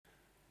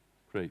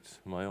Great.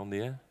 Am I on the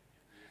air?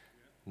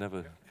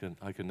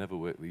 I can never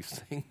work these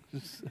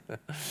things.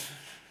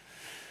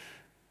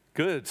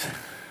 Good.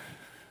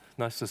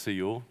 Nice to see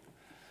you all.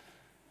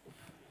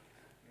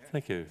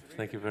 Thank you.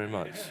 Thank you very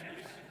much.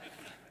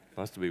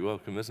 Nice to be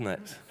welcome, isn't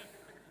it?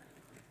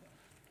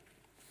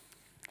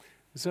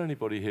 Is there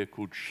anybody here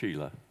called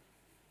Sheila?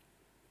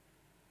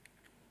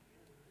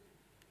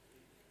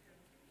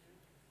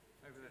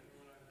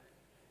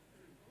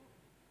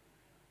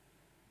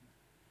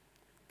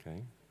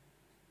 Okay.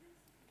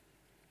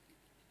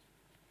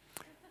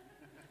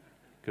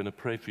 Going to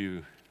pray for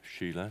you,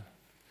 Sheila.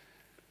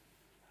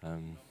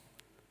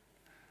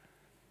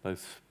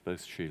 Both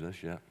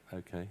Sheilas, yeah,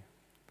 okay.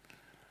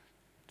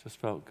 Just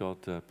felt God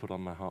put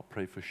on my heart,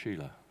 pray for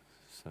Sheila.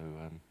 So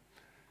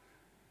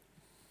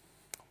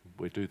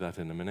we'll do that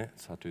in a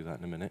minute. I'll do that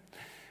in a minute.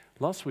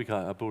 Last week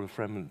I brought a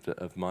friend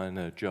of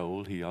mine,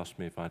 Joel. He asked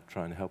me if I'd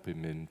try and help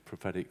him in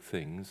prophetic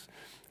things.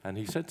 And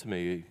he said to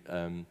me,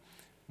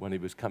 when he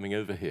was coming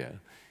over here,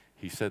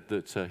 he said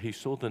that he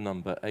saw the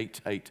number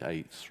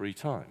 888 3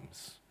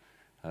 times.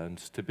 And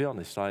to be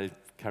honest, I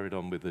carried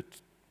on with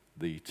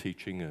the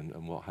teaching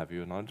and what have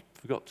you, and I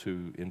forgot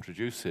to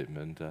introduce him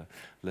and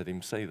let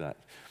him say that.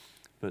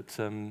 But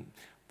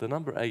the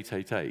number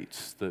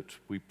 888, that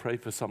we pray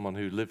for someone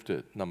who lived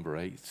at number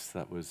 8,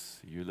 that was,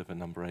 you live at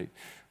number 8.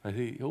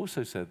 He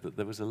also said that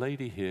there was a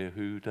lady here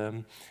who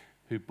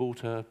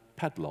bought a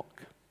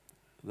padlock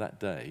that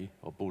day,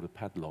 or bought a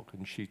padlock,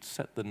 and she'd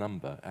set the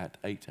number at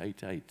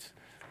 888.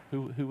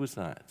 Who was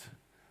that?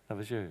 That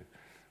was you.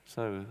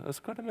 So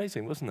that's quite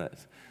amazing, wasn't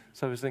it?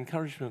 So it was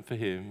encouragement for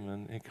him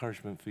and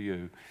encouragement for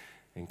you,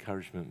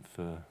 encouragement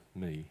for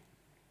me.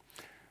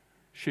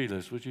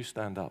 Sheilas, would you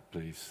stand up,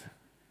 please?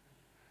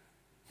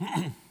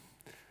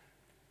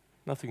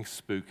 Nothing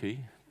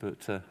spooky,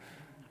 but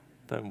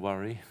don't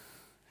worry.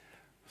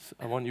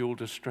 I want you all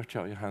to stretch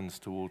out your hands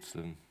towards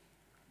them.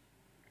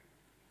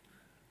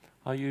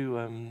 Are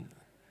you,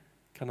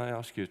 can I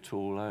ask you at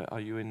all, are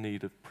you in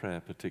need of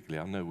prayer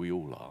particularly? I know we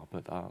all are,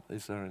 but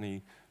is there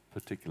any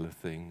particular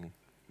thing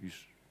you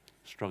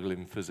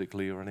struggling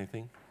physically or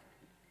anything?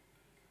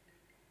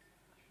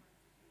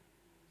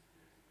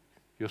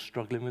 You're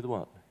struggling with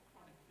what?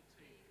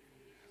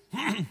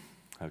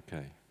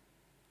 Okay.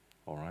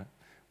 All right.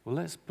 Well,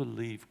 let's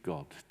believe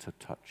God to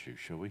touch you,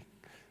 shall we?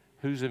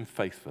 Who's in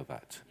faith for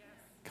that? Yes.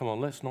 Come on,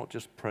 let's not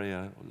just pray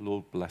a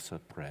Lord bless her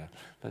prayer.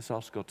 Let's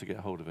ask God to get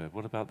hold of her.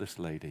 What about this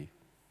lady?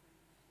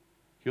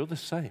 You're the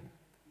same.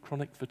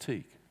 Chronic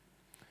fatigue.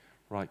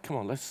 Right, come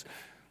on, let's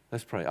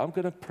pray. I'm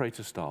going to pray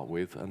to start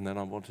with, and then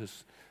I want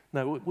us...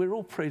 No, we'll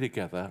all pray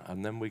together,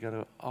 and then we're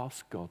going to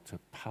ask God to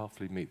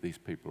powerfully meet these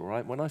people, all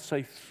right? When I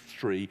say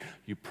 3,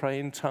 you pray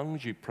in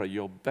tongues, you pray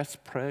your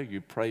best prayer,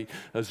 you pray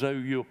as though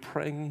you're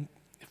praying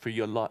for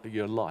your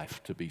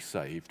life to be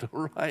saved,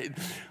 all right?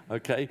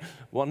 Okay,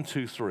 1,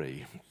 2,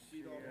 3.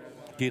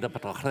 Kira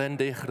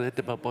patahrende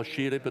khrete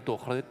babashire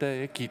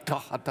betokhrete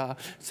kitahata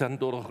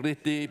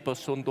sandorhrete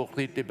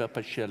basondokhrete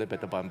bapashele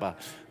betabamba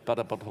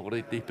para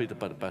patokhrete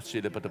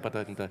betabashile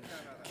betabanda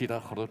kira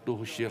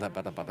khrotu shira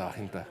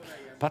betabanda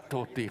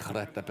patoti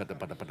khrete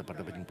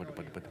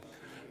betabanda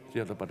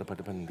yada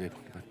betabanda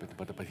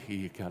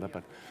betabhi kala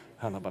bet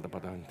hala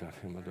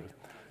betabanda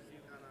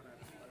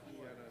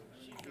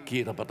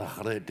Kira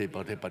patahre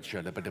bade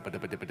patshale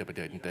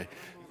bade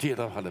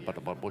tira hala bade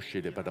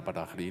boshile bade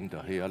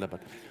patahrinda he ala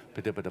bade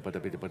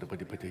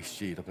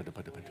shira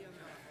bade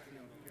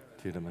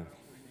tira man.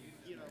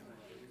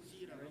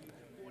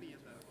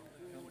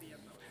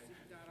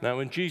 Now,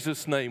 in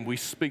Jesus' name, we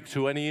speak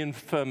to any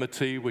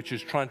infirmity which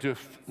is trying to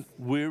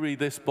weary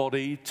this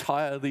body,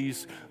 tire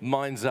these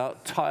minds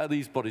out, tire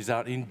these bodies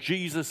out. In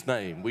Jesus'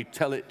 name, we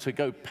tell it to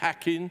go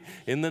packing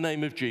in the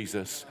name of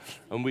Jesus.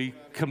 And we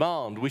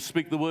command, we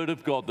speak the word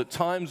of God, that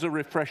times of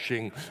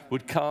refreshing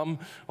would come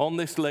on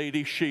this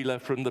lady, Sheila,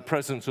 from the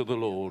presence of the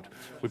Lord.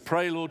 We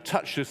pray, Lord,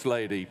 touch this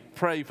lady.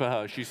 Pray for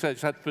her. She says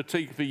she's had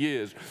fatigue for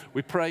years.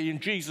 We pray in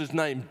Jesus'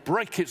 name,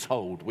 break its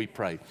hold, we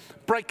pray.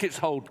 Break its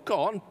hold.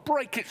 Go on,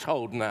 break its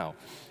hold now.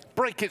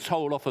 Break its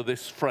hold off of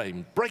this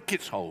frame. Break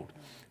its hold.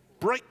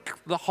 Break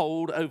the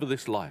hold over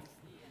this life.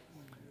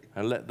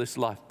 And let this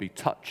life be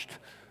touched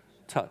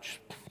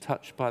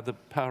by the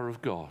power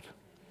of God.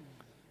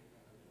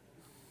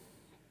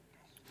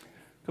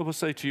 God will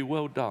say to you,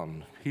 well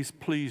done. He's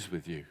pleased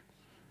with you.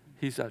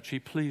 He's actually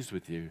pleased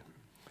with you.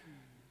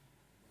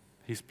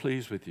 He's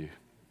pleased with you.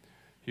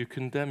 You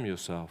condemn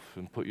yourself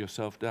and put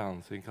yourself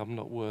down, think, I'm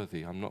not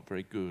worthy, I'm not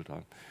very good,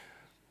 I'm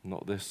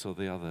not this or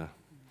the other.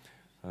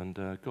 And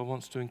God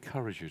wants to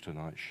encourage you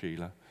tonight,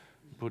 Sheila.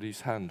 Put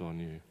his hand on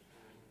you.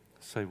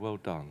 Say, well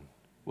done,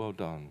 well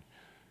done.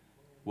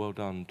 Well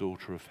done,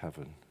 daughter of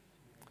heaven.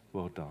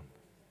 Well done.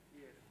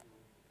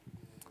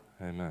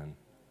 Amen.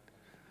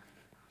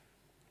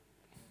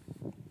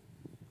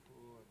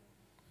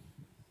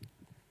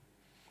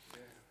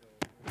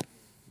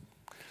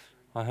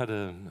 I had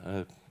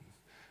a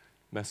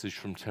message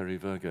from Terry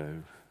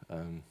Virgo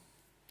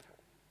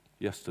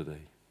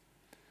yesterday.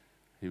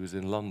 He was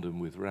in London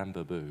with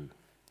Rambaboo,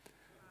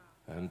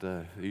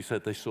 And he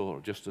said they saw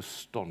just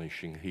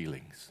astonishing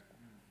healings,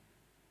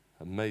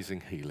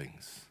 amazing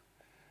healings,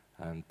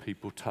 and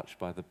people touched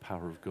by the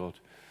power of God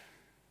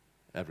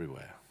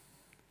everywhere.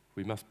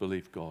 We must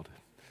believe God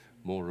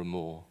more and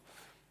more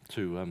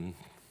to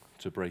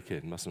break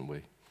in, mustn't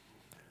we?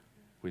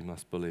 We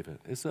must believe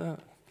it. Is there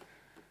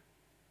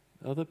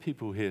other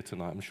people here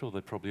tonight? I'm sure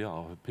there probably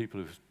are.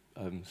 People who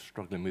are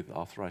struggling with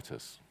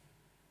arthritis.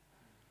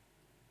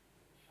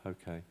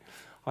 Okay.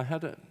 I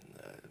had a...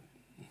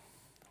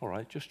 all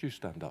right, just you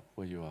stand up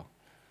where you are.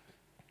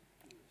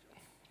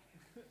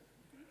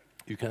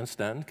 You can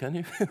stand, can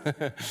you?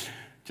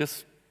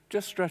 Just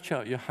stretch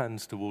out your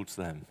hands towards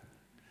them.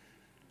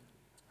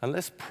 And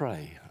let's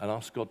pray and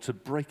ask God to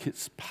break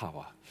its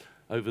power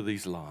over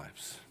these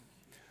lives.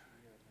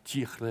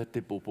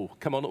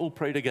 Come on, all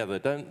pray together.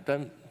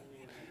 Don't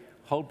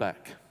hold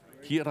back.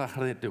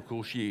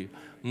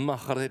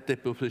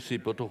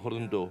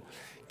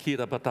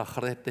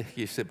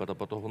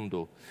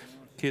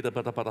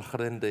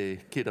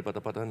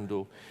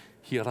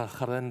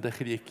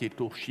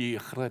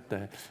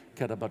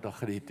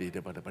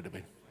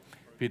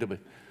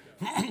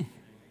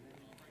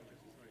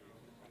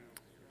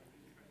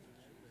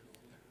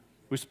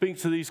 We speak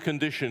to these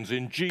conditions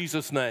in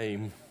Jesus'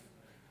 name.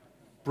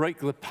 Break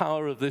the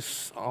power of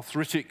this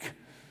arthritic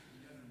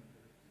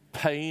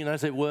pain,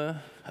 as it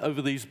were,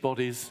 over these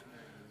bodies.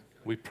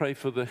 We pray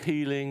for the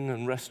healing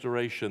and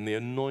restoration, the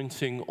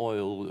anointing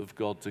oil of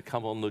God to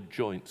come on the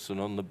joints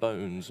and on the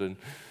bones and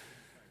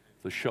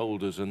the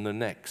shoulders and the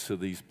necks of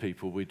these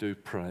people. We do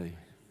pray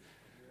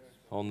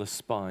on the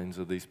spines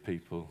of these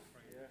people.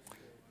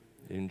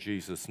 In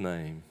Jesus'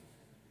 name.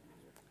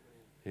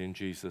 In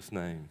Jesus'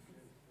 name.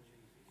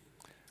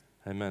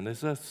 Amen. Is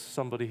there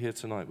somebody here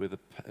tonight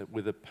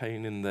with a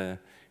pain in their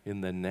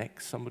neck?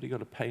 Somebody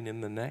got a pain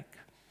in the neck?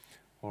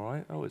 All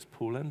right. Oh, it's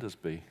Paul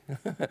Endersby.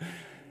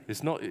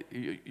 It's not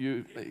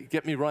you.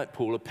 Get me right,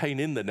 Paul. A pain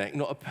in the neck,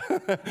 not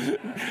a.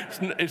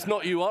 It's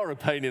not you are a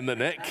pain in the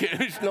neck.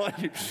 It's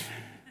not you.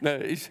 No,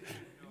 it's.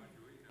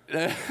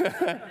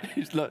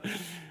 It's not.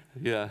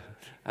 Yeah,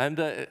 and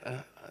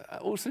I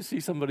also see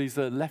somebody's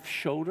left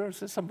shoulder. Is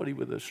there somebody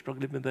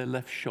struggling with their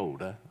left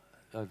shoulder,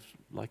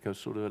 like a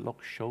sort of a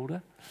locked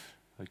shoulder?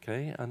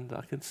 Okay, and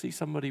I can see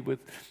somebody with,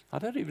 I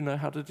don't even know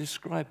how to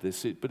describe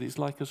this, but it's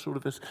like a sort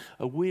of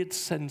a weird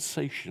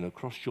sensation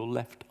across your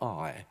left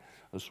eye,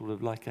 a sort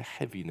of like a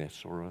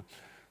heaviness or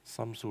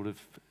some sort of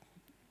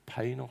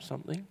pain or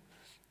something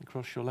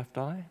across your left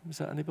eye. Is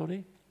that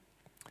anybody?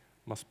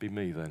 Must be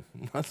me then.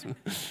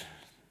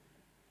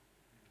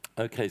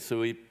 Okay, so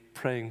we're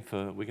going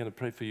to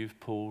pray for you,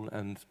 Paul,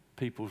 and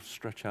people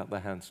stretch out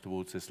their hands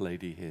towards this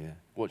lady here.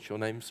 What's your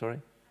name,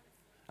 sorry?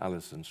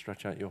 Alison,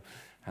 stretch out your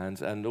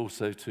hands. And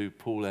also to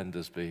Paul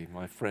Endersby,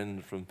 my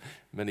friend from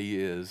many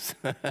years.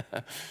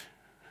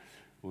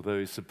 Although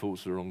he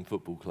supports the wrong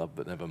football club,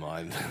 but never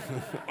mind.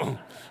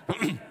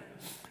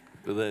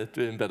 But they're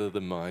doing better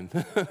than mine.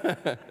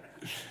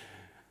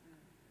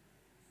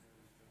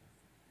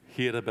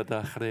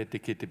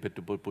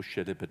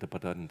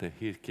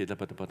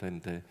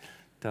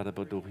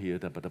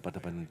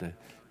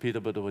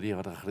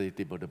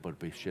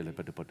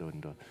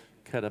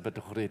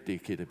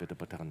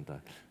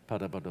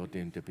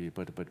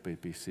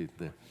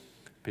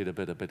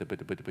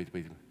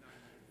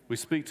 We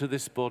speak to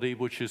this body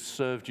which has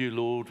served you,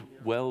 Lord,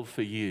 well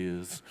for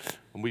years.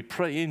 And we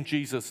pray in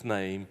Jesus'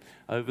 name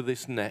over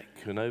this neck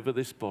and over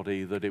this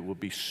body that it would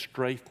be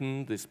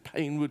straightened, this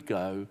pain would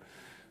go,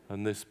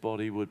 and this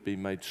body would be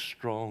made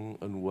strong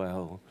and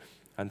well.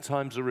 And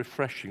times of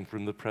refreshing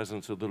from the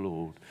presence of the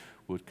Lord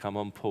would come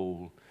on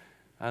Paul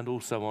and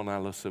also on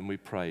Alison, we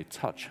pray.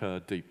 Touch her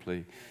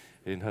deeply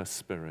in her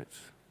spirit,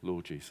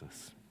 Lord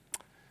Jesus.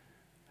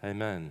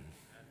 Amen.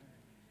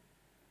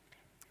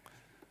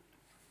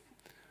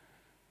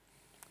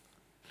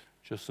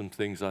 Just some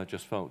things I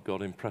just felt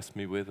God impressed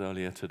me with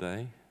earlier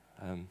today.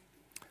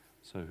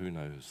 So who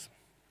knows?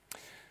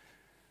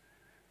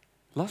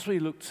 Last week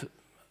we looked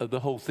at the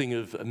whole thing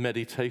of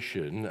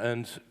meditation,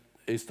 and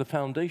it's the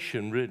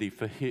foundation really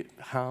for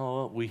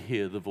how we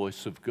hear the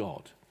voice of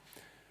God.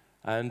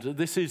 And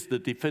this is the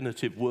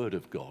definitive word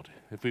of God.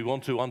 If we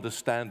want to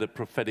understand a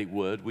prophetic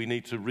word, we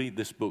need to read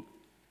this book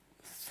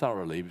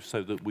thoroughly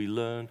so that we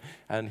learn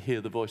and hear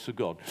the voice of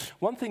God.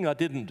 One thing I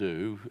didn't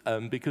do,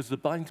 because the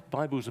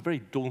Bible is a very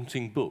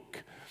daunting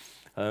book.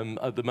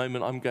 At the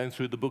moment, I'm going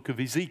through the book of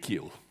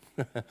Ezekiel.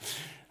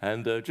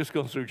 And just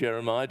gone through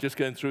Jeremiah, just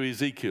going through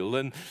Ezekiel.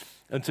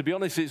 And to be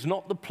honest, it's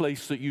not the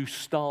place that you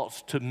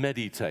start to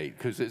meditate,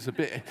 because it's a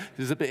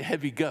bit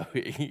heavy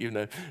going. You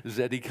know,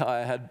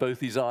 Zedekiah had both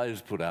his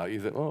eyes put out.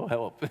 You think, oh,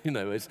 help. You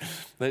know,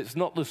 it's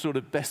not the sort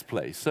of best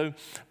place. So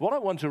what I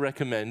want to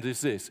recommend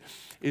is this,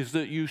 is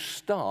that you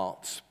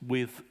start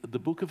with the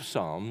book of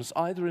Psalms,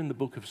 either in the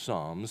book of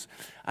Psalms,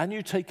 and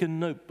you take a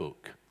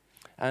notebook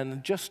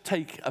and just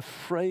take a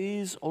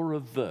phrase or a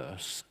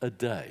verse a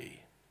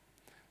day.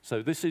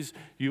 So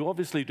you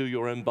obviously do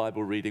your own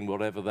Bible reading,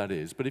 whatever that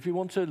is. But if you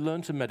want to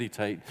learn to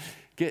meditate,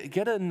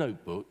 get a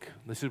notebook.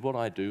 This is what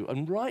I do.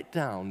 And write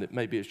down that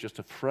maybe it's just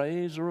a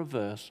phrase or a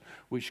verse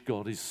which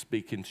God is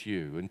speaking to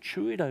you. And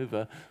chew it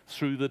over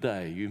through the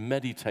day. You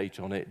meditate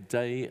on it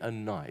day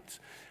and night.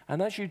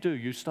 And as you do,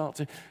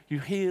 you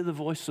hear the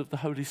voice of the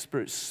Holy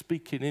Spirit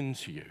speaking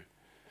into you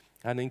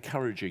and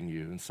encouraging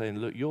you and saying,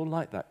 look, you're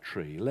like that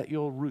tree. Let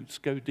your roots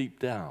go deep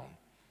down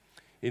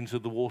into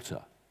the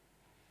water.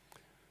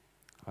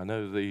 I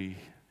know the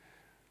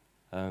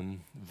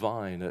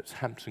vine at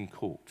Hampton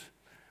Court,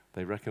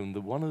 they reckon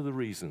that one of the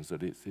reasons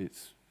that it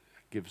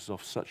gives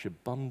off such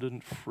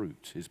abundant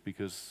fruit is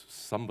because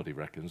somebody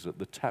reckons that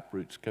the tap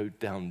roots go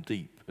down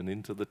deep and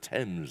into the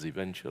Thames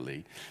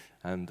eventually.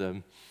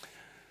 And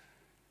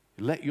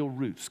let your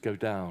roots go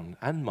down,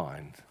 and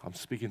mine, I'm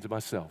speaking to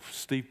myself,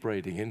 Steve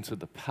Brading, into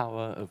the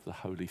power of the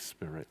Holy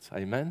Spirit.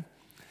 Amen?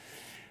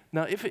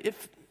 Now, if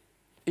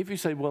you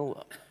say,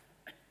 well,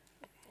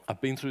 I've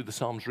been through the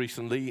Psalms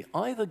recently,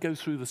 either go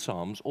through the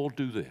Psalms or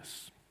do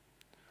this.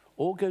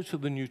 Or go to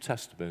the New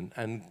Testament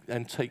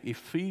and take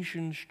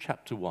Ephesians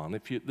chapter 1.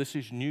 If this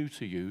is new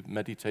to you,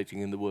 meditating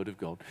in the Word of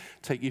God,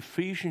 take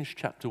Ephesians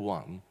chapter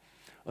 1.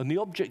 And the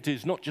object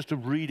is not just to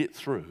read it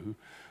through,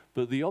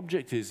 but the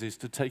object is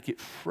to take it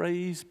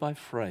phrase by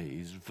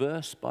phrase,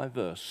 verse by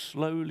verse,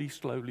 slowly,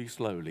 slowly,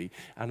 slowly,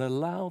 and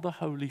allow the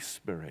Holy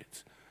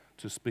Spirit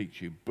to speak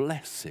to you.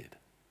 Blessed.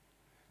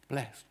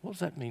 Blessed. What does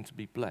that mean to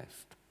be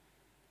blessed?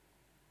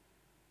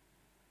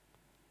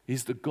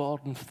 Is the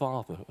God and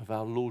Father of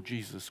our Lord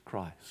Jesus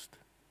Christ,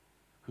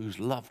 who's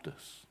loved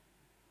us.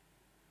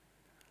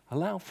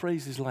 Allow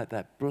phrases like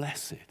that,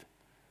 blessed.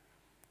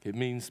 It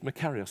means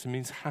makarios, it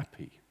means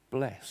happy,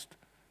 blessed.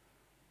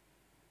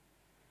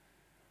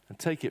 And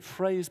take it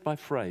phrase by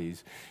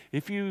phrase.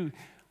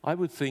 I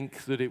would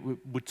think that it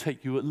would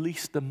take you at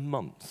least a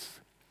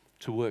month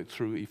to work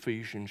through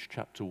Ephesians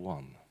chapter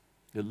 1.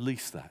 At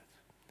least that.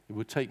 It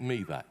would take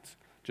me that,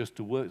 just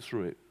to work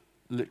through it.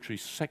 Literally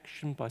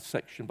section by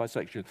section by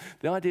section.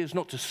 The idea is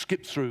not to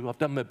skip through, I've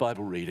done my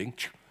Bible reading.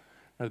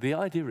 No, the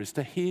idea is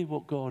to hear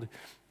what God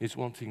is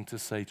wanting to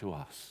say to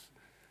us.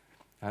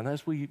 And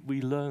as we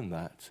learn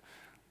that,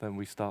 then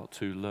we start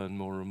to learn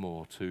more and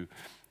more to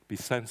be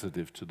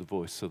sensitive to the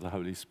voice of the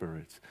Holy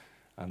Spirit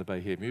and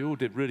obey Him. You all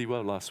did really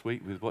well last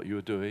week with what you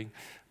were doing,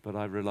 but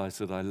I realized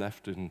that I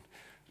left and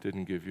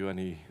didn't give you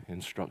any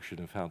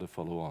instruction of how to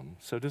follow on.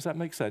 So does that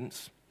make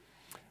sense?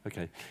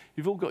 Okay,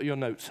 you've all got your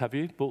notes, have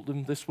you? Bought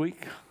them this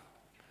week?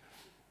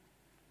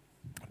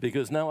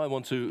 Because now I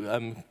want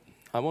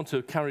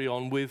to carry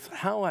on with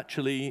how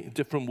actually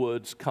different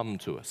words come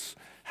to us,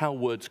 how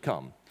words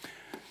come.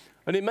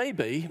 And it may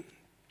be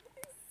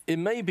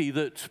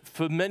that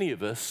for many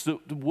of us, the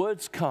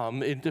words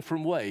come in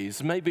different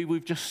ways. Maybe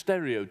we've just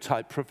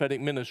stereotyped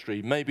prophetic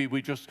ministry. Maybe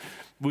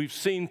we've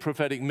seen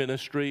prophetic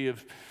ministry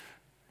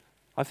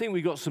I think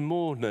we got some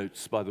more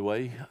notes, by the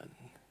way.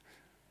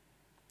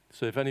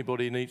 So if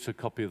anybody needs a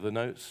copy of the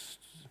notes,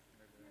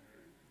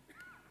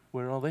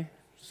 where are they?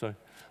 So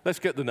let's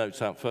get the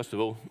notes out first of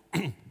all.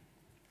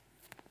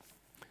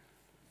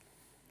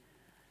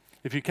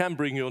 If you can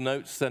bring your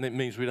notes, then it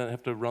means we don't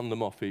have to run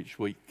them off each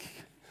week.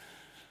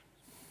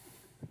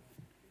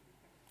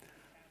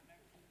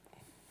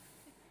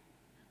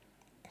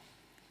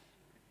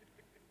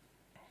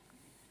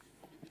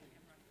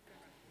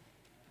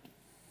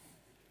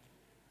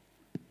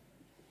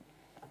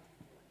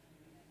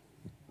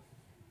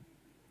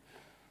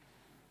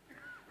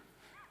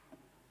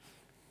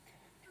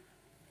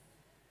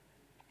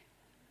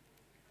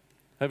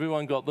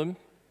 Everyone got them?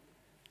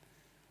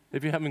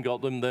 If you haven't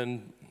got them,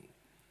 then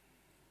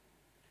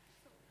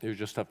you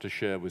just have to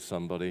share with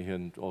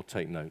somebody or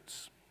take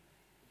notes.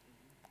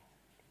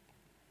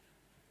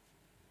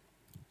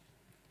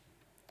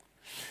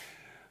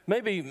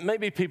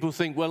 Maybe people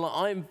think, well,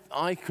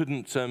 I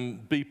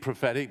couldn't be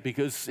prophetic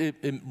because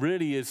it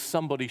really is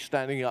somebody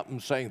standing up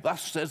and saying,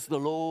 "Thus says the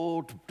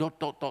Lord." ...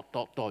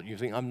 You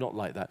think I'm not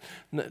like that.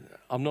 No,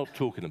 I'm not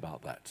talking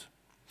about that.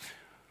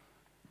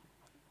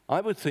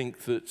 I would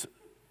think that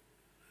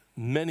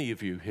many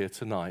of you here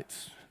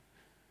tonight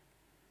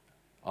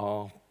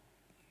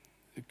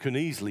can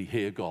easily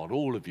hear God.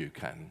 All of you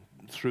can,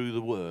 through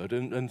the Word.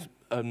 And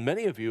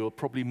many of you are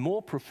probably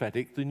more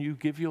prophetic than you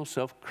give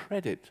yourself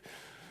credit.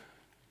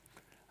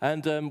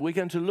 And we're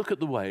going to look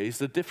at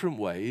the different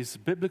ways,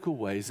 biblical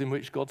ways in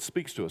which God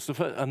speaks to us.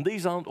 And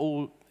these aren't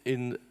all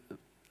in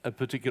a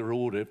particular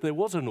order. If there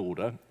was an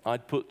order,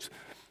 I'd put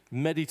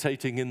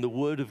meditating in the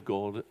Word of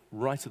God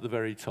right at the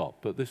very top.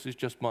 But this is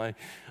just my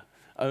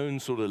own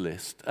sort of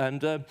list. And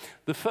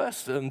the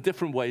first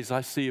different ways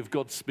I see of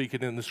God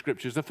speaking in the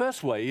Scriptures, the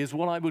first way is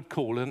what I would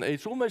call, and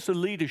it's almost a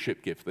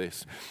leadership gift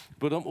this,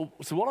 but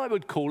so what I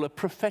would call a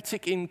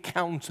prophetic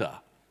encounter.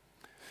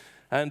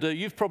 And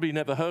you've probably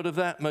never heard of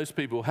that. Most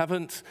people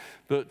haven't.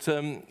 But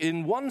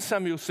in 1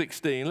 Samuel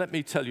 16, let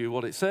me tell you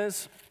what it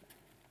says.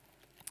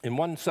 In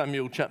 1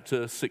 Samuel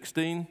chapter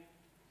 16,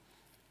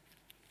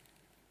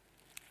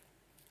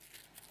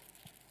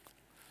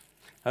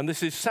 And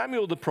this is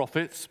Samuel the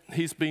prophet.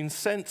 He's been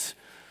sent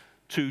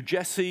to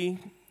Jesse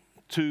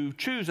to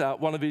choose out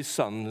one of his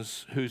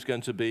sons who's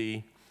going to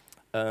be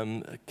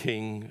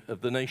king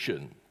of the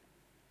nation.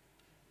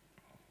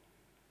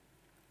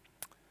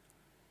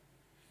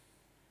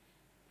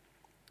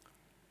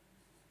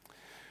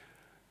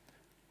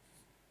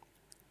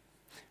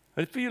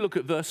 And if you look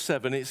at verse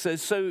 7, it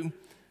says, So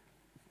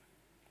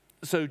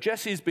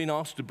Jesse's been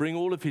asked to bring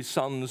all of his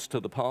sons to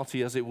the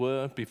party, as it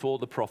were, before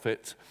the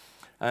prophet.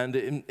 And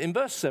in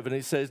verse 7,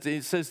 it says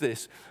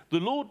this, the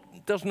Lord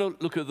does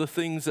not look at the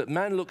things that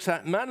man looks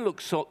at. Man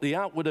looks at the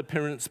outward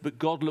appearance, but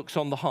God looks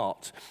on the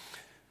heart.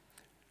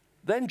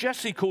 Then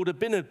Jesse called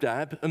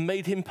Abinadab and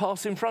made him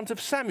pass in front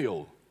of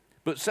Samuel.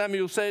 But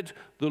Samuel said,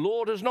 the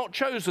Lord has not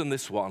chosen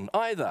this one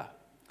either.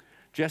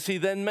 Jesse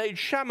then made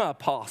Shammah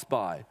pass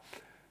by.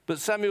 But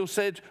Samuel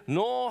said,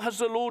 nor has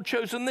the Lord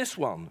chosen this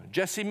one.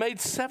 Jesse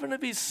made 7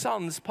 of his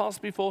sons pass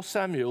before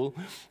Samuel.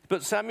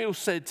 But Samuel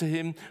said to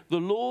him, the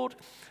Lord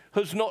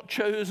has not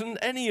chosen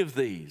any of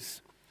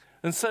these.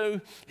 And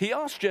so he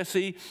asked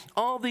Jesse,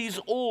 are these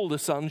all the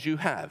sons you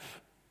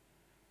have?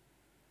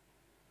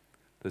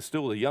 They're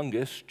still the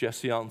youngest,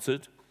 Jesse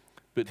answered,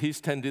 but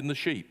he's tending the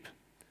sheep.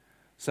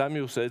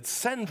 Samuel said,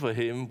 send for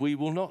him. We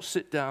will not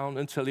sit down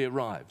until he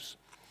arrives.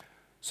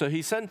 So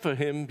he sent for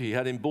him, he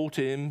had him brought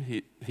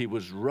in, he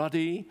was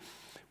ruddy,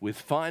 with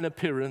fine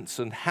appearance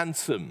and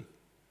handsome,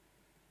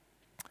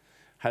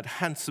 had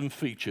handsome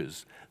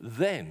features.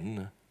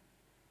 Then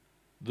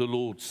the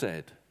Lord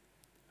said,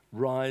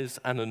 rise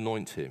and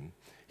anoint him,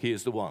 he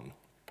is the one.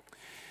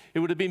 It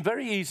would have been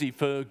very easy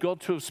for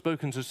God to have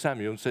spoken to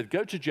Samuel and said,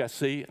 go to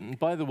Jesse, and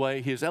by the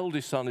way, his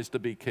eldest son is to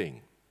be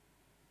king.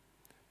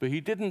 But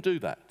he didn't do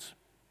that.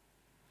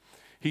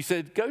 He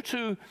said, go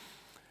to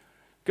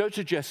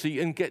Jesse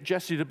and get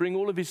Jesse to bring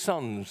all of his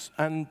sons.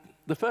 And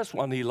the first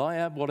one,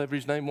 Eliab, whatever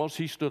his name was,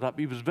 he stood up.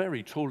 He was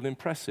very tall and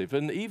impressive.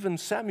 And even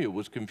Samuel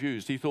was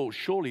confused. He thought,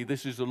 surely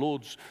this is the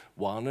Lord's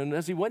one. And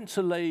as he went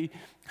to lay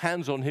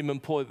hands on him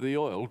and pour the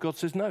oil, God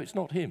says, no, it's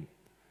not him.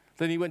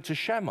 Then he went to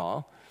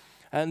Shammah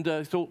and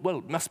thought, well,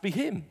 it must be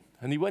him.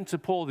 And he went to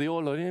pour the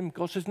oil on him.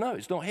 God says, no,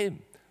 it's not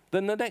him.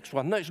 Then the next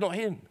one, no, it's not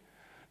him.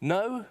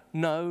 No,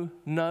 no,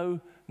 no,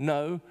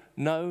 no,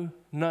 no,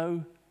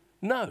 no,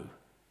 no.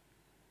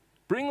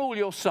 Bring all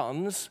your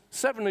sons,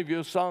 7 of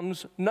your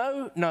sons.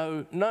 No,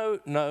 no, no,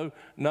 no,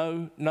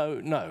 no, no,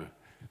 no.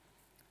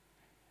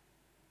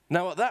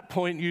 Now, at that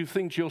point, you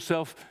think to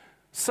yourself,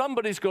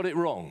 somebody's got it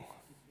wrong.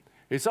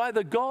 It's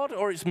either God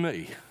or it's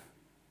me.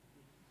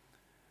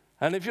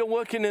 And if you're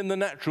working in the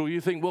natural, you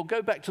think, well,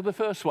 go back to the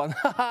first one.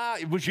 Ha ha,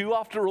 it was you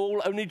after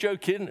all, only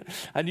joking.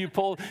 And you,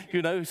 Paul,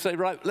 say,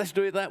 right, let's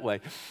do it that way.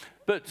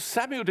 But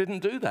Samuel didn't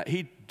do that.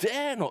 He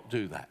dare not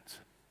do that.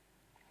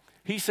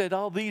 He said,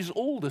 are these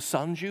all the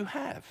sons you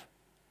have?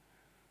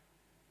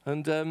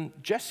 And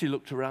Jesse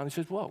looked around and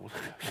said, well,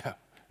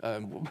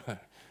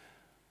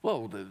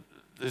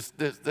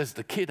 there's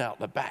the kid out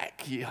the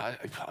back. Yeah,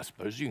 I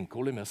suppose you can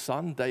call him a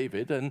son,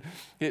 David. And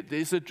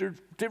it's a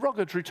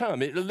derogatory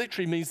term. It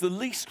literally means the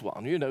least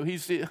one.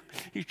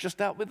 He's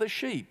just out with the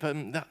sheep.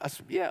 And I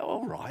said, yeah,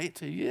 all right.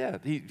 Yeah,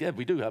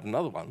 we do have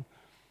another one.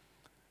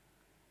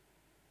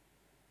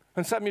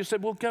 And Samuel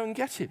said, well, go and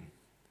get him.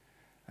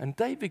 And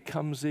David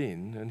comes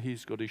in, and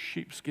he's got his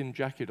sheepskin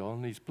jacket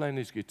on. He's playing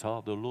his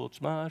guitar. The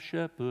Lord's my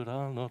shepherd,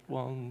 I'll not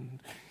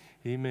want.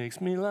 He makes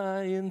me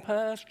lie in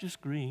pastures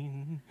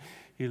green.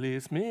 He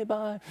leads me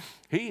by.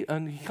 He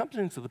comes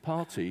into the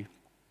party,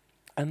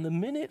 and the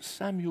minute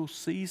Samuel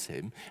sees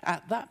him,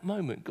 at that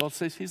moment, God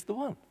says, he's the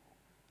one.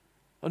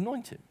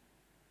 Anoint him.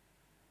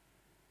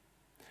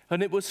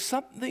 And it was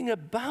something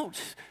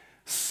about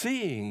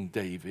seeing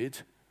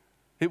David.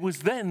 It was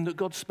then that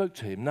God spoke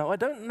to him. Now, I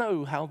don't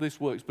know how this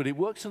works, but it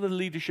works at a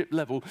leadership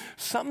level.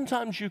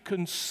 Sometimes you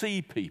can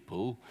see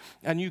people,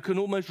 and you can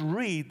almost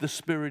read the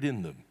Spirit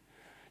in them.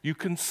 You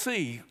can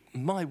see,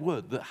 my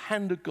word, the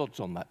hand of God's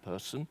on that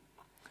person.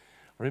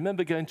 I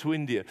remember going to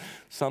India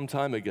some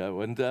time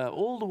ago, and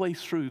all the way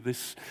through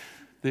this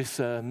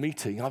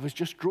meeting, I was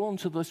just drawn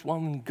to this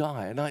one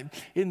guy. And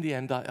in the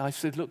end, I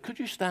said, look, could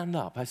you stand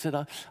up? I said,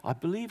 I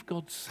believe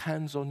God's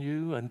hand's on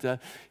you, and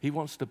he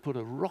wants to put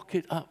a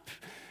rocket up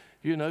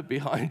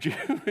behind you.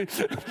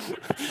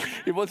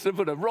 He wants to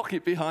put a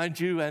rocket behind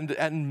you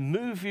and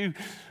move you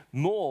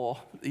more,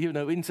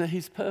 into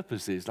his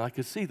purposes. And I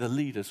could see the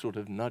leader sort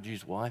of nudge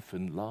his wife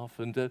and laugh.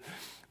 And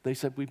they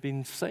said, we've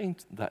been saying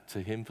that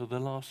to him for the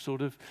last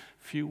sort of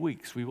few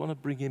weeks. We want to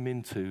bring him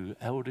into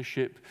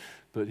eldership,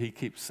 but he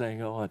keeps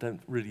saying, I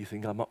don't really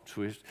think I'm up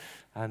to it.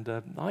 And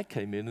I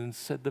came in and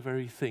said the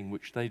very thing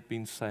which they'd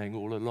been saying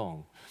all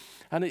along.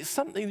 And it's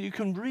something that you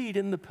can read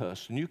in the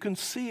person. You can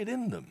see it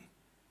in them.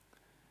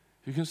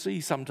 You can see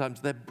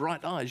sometimes their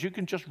bright eyes. You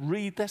can just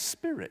read their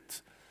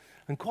spirit.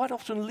 And quite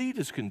often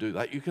leaders can do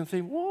that. You can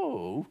think,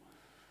 whoa.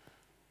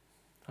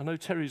 I know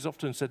Terry's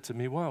often said to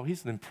me, wow,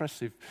 he's an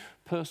impressive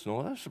person.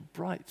 Or that's a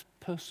bright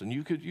person.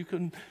 You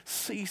can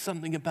see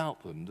something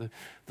about them,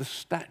 the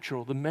stature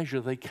or the measure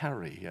they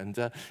carry.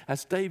 And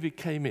as David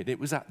came in, it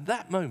was at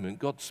that moment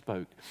God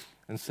spoke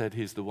and said,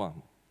 he's the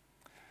one.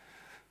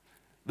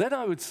 Then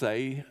I would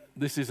say,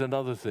 this is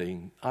another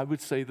thing, I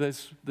would say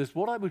there's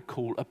what I would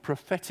call a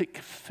prophetic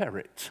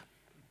ferret.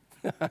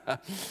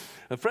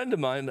 A friend of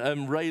mine,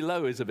 Ray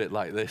Lowe, is a bit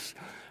like this.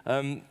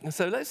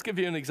 So let's give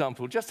you an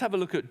example. Just have a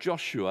look at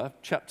Joshua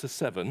chapter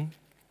 7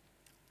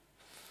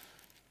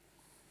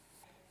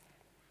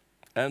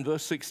 and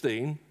verse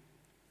 16.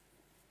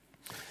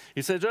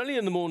 He says, early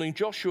in the morning,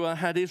 Joshua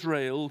had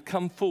Israel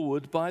come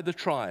forward by the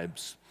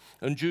tribes,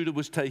 and Judah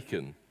was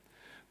taken.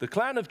 The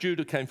clan of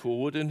Judah came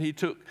forward, and he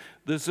took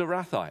the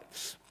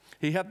Zerathites.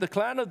 He had the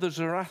clan of the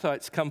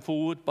Zerathites come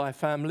forward by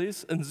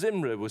families, and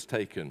Zimri was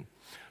taken.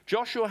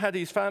 Joshua had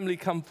his family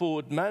come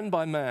forward man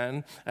by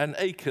man, and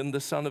Achan, the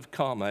son of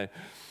Carmi,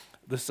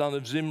 the son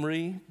of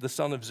Zimri, the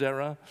son of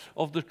Zerah,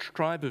 of the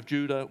tribe of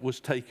Judah, was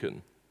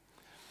taken.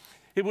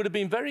 It would have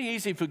been very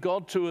easy for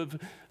God to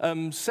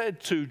have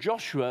said to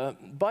Joshua,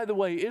 by the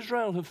way,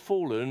 Israel have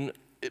fallen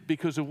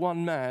because of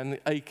one man,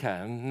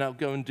 Achan, now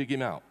go and dig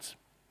him out.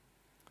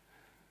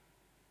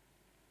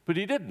 But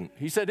he didn't.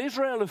 He said,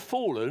 Israel have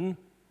fallen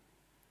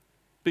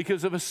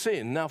because of a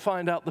sin, now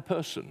find out the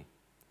person.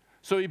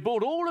 So he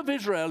brought all of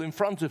Israel in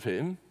front of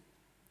him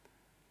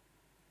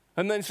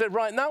and then said,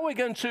 right, now we're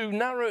going to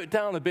narrow it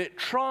down a bit,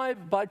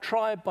 tribe by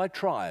tribe by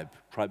tribe.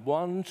 Tribe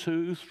 1,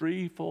 2,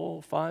 3,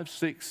 4, 5,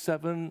 6,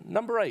 7,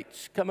 number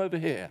 8, come over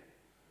here.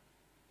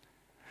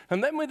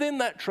 And then within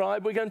that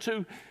tribe, we're going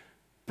to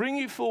bring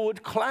you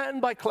forward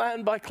clan by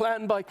clan by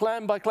clan by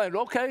clan by clan.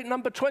 Okay,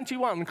 number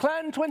 21,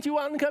 clan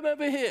 21, come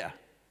over here.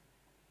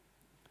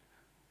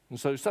 And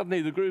so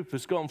suddenly the group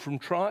has gone from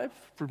tribe,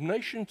 from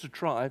nation to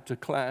tribe to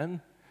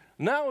clan.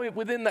 Now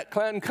within that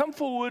clan, come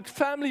forward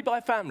family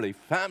by family.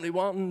 Family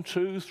 1,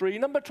 2, 3,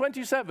 number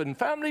 27,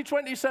 family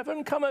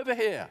 27, come over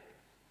here.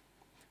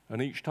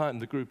 And each time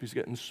the group is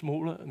getting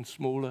smaller and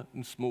smaller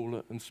and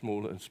smaller and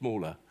smaller and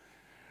smaller.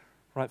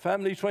 Right,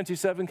 family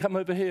 27, come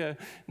over here.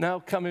 Now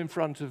come in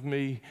front of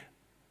me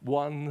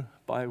one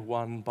by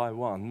one by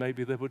one.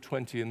 Maybe there were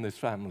 20 in this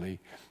family,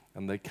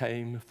 and they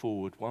came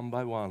forward one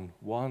by one.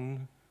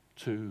 1,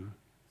 2,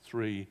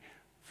 3,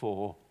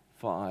 4,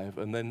 5,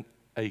 and then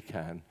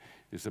Achan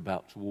is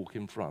about to walk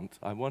in front.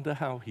 I wonder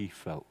how he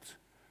felt.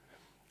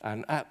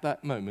 And at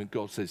that moment,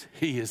 God says,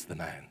 he is the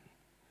man.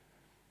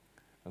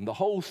 And the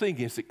whole thing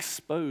is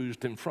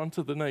exposed in front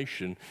of the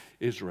nation,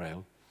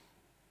 Israel.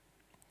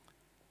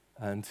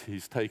 And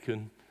he's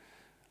taken,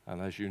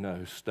 and as you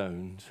know,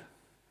 stoned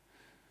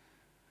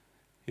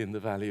in the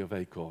valley of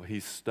Achor.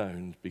 He's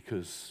stoned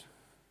because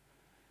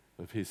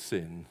of his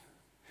sin.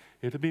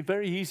 It would have been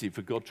very easy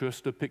for God to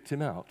have picked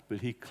him out, but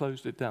he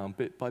closed it down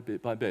bit by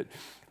bit by bit.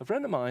 A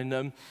friend of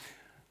mine,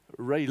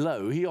 Ray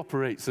Lowe, he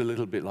operates a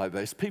little bit like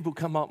this. People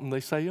come up and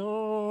they say,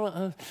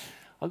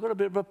 I've got a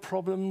bit of a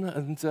problem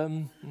and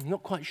I'm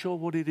not quite sure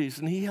what it is.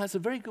 And he has a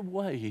very good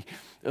way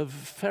of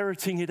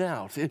ferreting it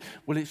out.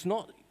 Well, it's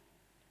not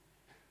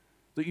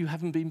that you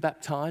haven't been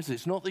baptized.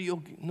 It's not that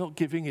you're not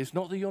giving. It's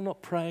not that you're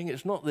not praying.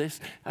 It's not this.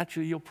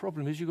 Actually, your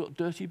problem is you've got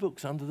dirty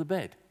books under the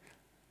bed.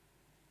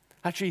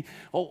 Actually,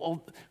 or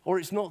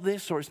it's not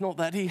this or it's not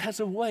that. He has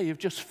a way of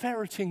just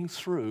ferreting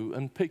through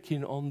and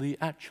picking on the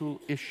actual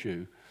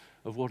issue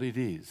of what it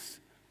is.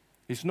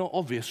 It's not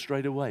obvious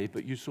straight away,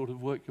 but you sort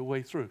of work your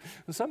way through.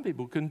 And some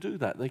people can do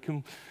that. They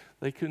can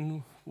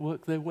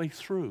work their way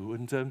through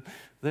and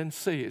then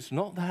see it's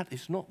not that,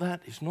 it's not that,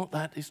 it's not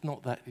that, it's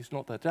not that, it's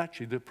not that.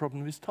 Actually, the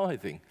problem is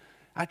tithing.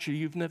 Actually,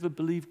 you've never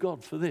believed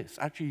God for this.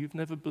 Actually, you've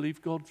never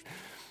believed God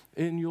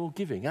in your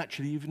giving.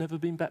 Actually, you've never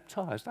been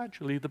baptized.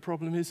 Actually, the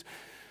problem is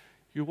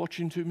you're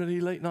watching too many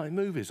late-night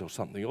movies or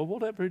something, or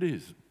whatever it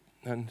is.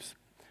 And,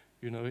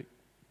 it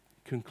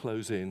can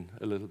close in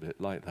a little bit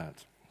like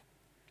that.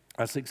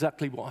 That's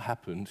exactly what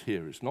happened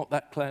here. It's not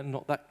that clan,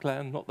 not that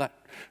clan, not that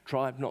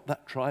tribe, not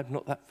that tribe,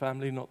 not that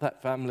family, not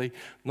that family,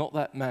 not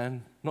that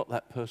man, not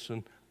that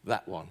person,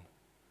 that one.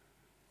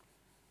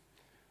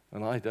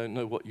 And I don't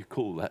know what you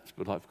call that,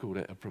 but I've called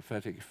it a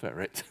prophetic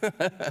ferret.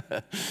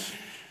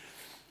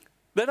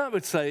 Then I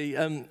would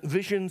say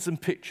visions and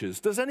pictures.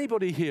 Does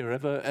anybody here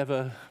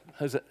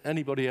has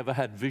anybody ever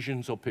had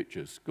visions or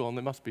pictures? Go on,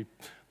 there must be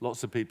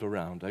lots of people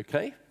around,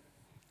 okay?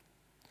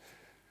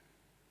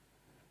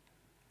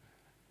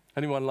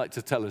 Anyone like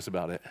to tell us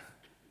about it?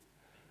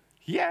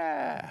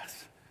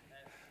 Yes!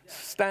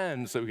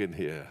 Stand so we can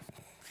hear.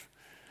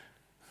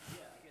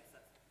 Yeah, I guess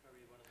that's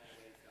probably one of the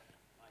main ways that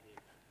I hear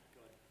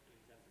God in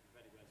terms of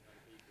prophetic words from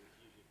other people.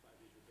 It's usually quite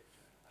a visual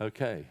picture.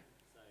 Okay.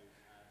 It's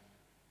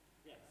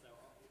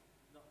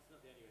not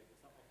the only way,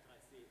 but often I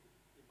see it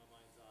in my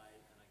mind's eye,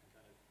 and I can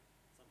kind of,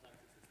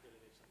 sometimes it's a still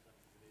image, sometimes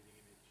it's a moving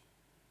image.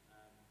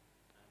 I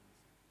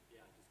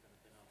just kind of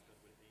then ask God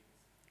what it means.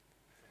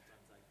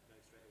 Sometimes I know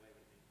straight away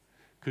what it means.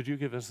 Could you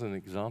give us an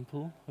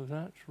example of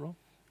that, Rob?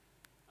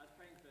 I was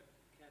praying for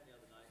Ken the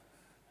other night,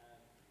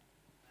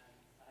 and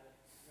I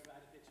had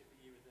a picture for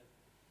you with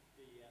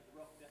the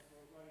rock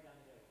rolling down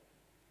the hill.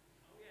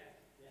 Oh yeah.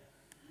 Yeah.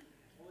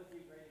 All of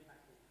you very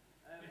impactful.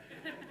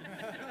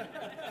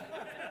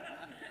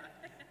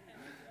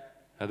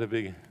 Had a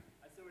big...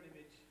 I saw an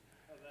image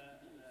of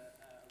a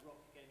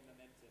rock gaining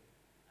momentum,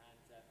 and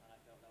I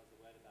felt that was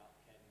a word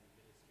about Ken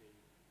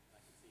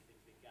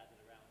been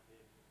gathered around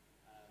him.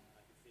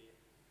 I could see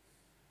it,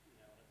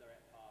 on a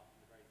direct path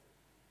and a very sort of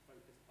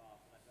focused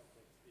path, and I felt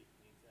God speaking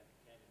into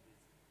Ken and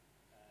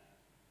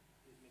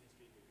his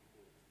ministry moving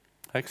forward.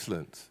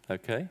 Excellent.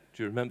 Okay. Do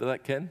you remember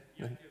that, Ken?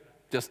 Yeah.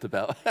 Just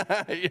about.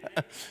 Yeah.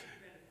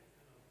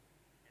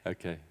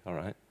 Okay. All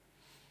right.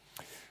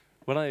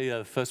 When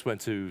I first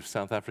went to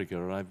South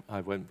Africa,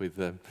 I went with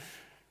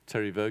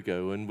Terry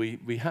Virgo, and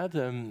we had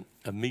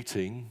a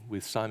meeting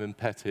with Simon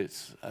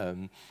Pettit,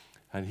 and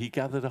he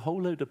gathered a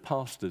whole load of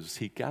pastors.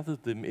 He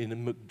gathered them in a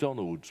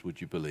McDonald's,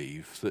 would you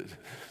believe, that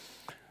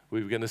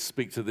we were going to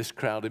speak to this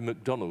crowd in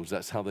McDonald's.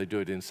 That's how they do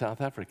it in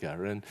South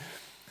Africa.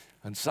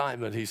 And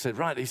Simon, he said,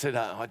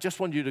 I just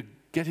want you to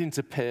get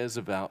into pairs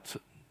about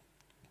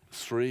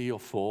 3 or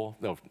 4,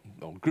 no,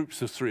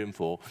 groups of 3 and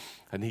 4.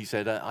 And he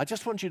said, I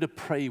just want you to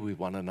pray with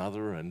one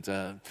another and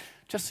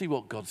just see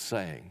what God's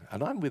saying.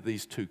 And I'm with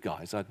these 2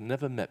 guys I'd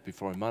never met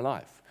before in my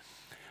life.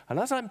 And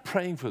as I'm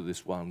praying for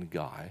this one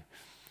guy,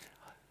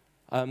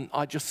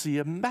 I just see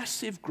a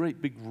massive,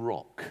 great big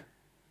rock.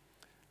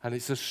 And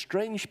it's a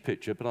strange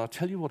picture, but I'll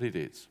tell you what it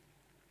is.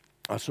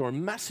 I saw a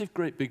massive,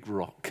 great big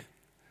rock.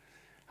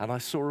 And I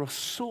saw a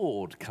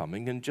sword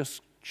coming and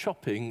just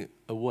chopping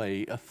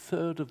away a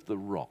third of the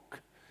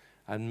rock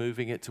and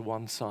moving it to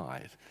one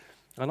side.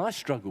 And I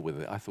struggled with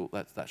it. I thought,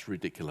 that's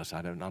ridiculous.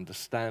 I don't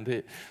understand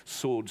it.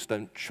 Swords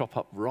don't chop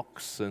up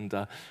rocks, and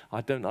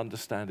I don't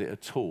understand it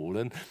at all.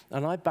 And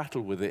I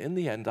battled with it. In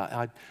the end,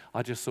 I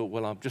just thought,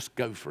 well, I'll just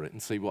go for it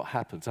and see what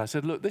happens. I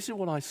said, look, this is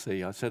what I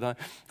see. I said,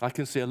 I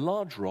can see a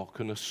large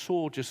rock and a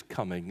sword just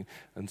coming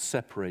and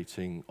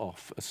separating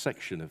off a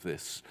section of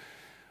this.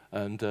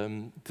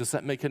 And does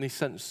that make any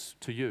sense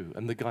to you?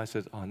 And the guy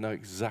said, I know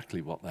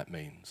exactly what that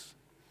means.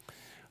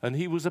 And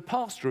he was a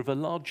pastor of a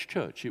large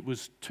church. It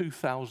was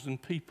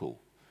 2,000 people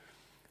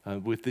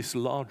with this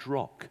large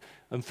rock.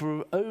 And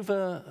for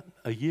over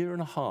a year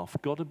and a half,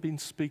 God had been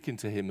speaking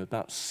to him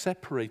about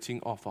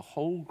separating off a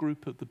whole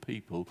group of the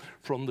people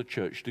from the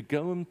church to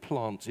go and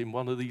plant in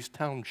one of these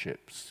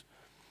townships,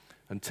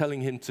 and telling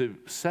him to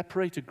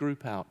separate a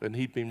group out. And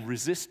he'd been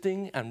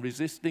resisting and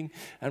resisting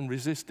and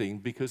resisting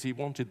because he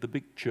wanted the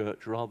big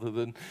church rather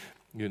than,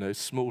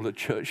 smaller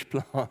church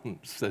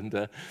plants.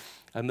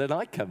 And then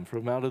I come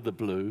from out of the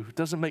blue. It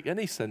doesn't make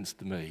any sense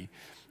to me,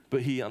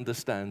 but he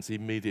understands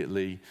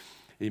immediately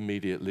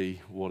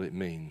what it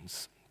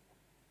means.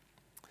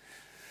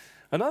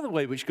 Another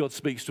way which God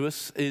speaks to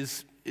us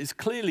is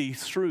clearly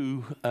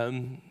through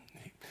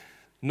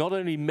not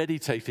only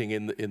meditating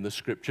in the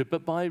Scripture,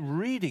 but by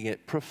reading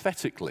it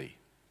prophetically.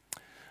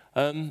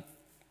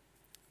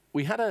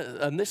 We had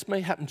and this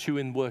may happen to you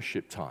in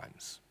worship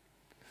times.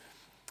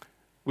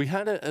 We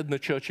had in the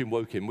church in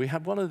Woking, we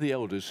had one of the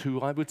elders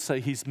who I would say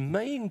his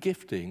main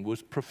gifting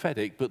was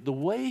prophetic, but the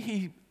way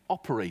he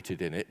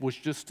operated in it was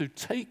just to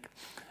take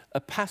a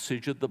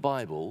passage of the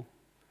Bible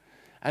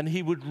and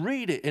he would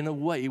read it in a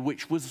way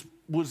which was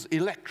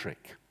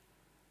electric.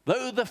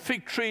 Though the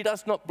fig tree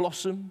does not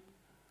blossom,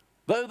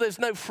 though there's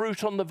no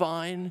fruit on the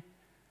vine,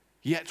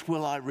 yet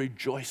will I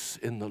rejoice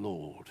in the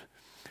Lord.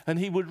 And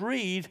he would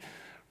read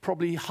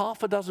probably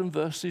half a dozen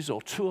verses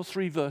or 2 or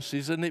 3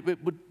 verses, and it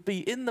would be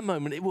in the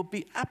moment, it would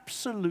be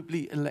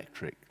absolutely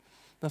electric.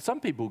 Now, some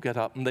people get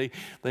up and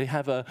they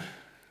have a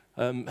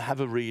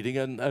reading,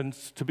 and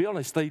to be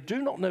honest, they do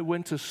not know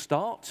when to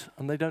start,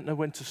 and they don't know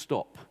when to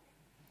stop.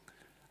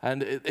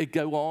 And it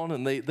go on,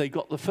 and they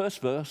got the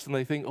first verse, and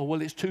they think, oh,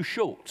 well, it's too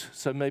short,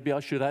 so maybe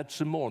I should add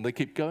some more. And they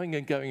keep going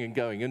and going and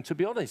going. And to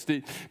be honest,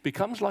 it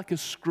becomes like a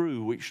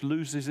screw which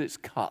loses its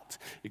cut.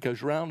 It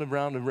goes round and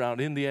round and round.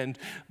 In the end,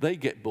 they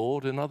get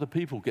bored, and other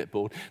people get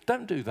bored.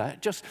 Don't do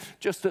that. Just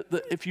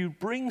if you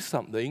bring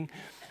something,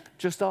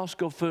 just ask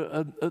God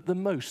for at the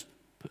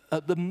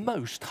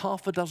most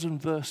half a dozen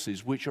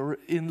verses which are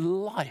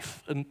in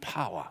life and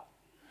power.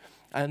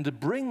 And to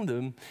bring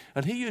them,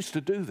 and he used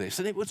to do this,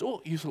 and it was,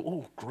 you thought,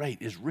 oh,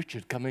 great, is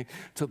Richard coming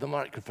to the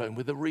microphone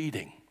with a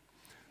reading?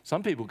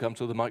 Some people come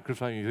to the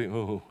microphone, and you think,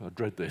 oh, I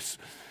dread this.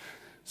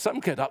 Some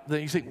get up there,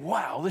 and you think,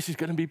 wow, this is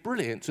going to be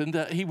brilliant. And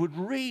he would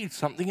read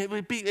something,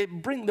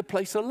 it'd bring the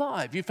place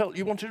alive. You felt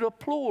you wanted to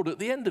applaud at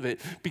the end of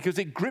it, because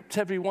it gripped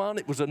everyone,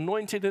 it was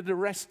anointed, it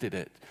arrested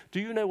it.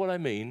 Do you know what I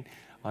mean?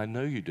 I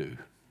know you do.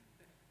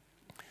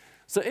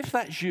 So if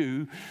that's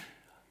you,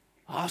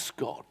 ask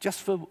God, just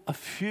for a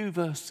few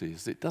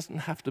verses. It doesn't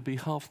have to be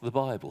half the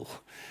Bible.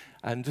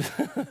 And,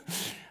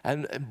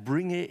 and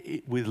bring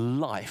it with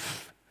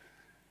life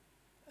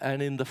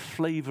and in the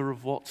flavor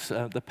of what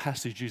the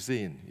passage is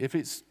in. If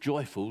it's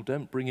joyful,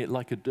 don't bring it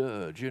like a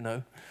dirge,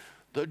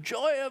 The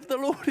joy of the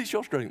Lord is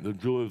your strength. The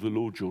joy of the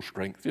Lord is your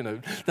strength,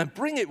 Then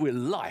bring it with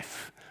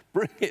life.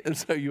 Bring it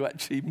as though you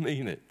actually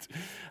mean it.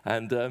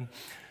 And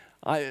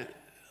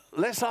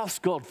let's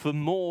ask God for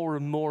more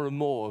and more and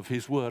more of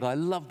his word. I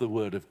love the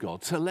word of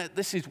God. So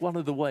this is one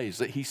of the ways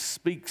that he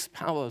speaks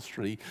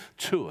powerfully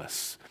to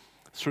us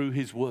through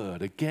his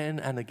word again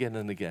and again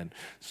and again.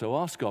 So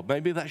ask God.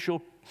 Maybe that's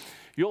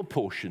your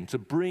portion, to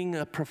bring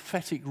a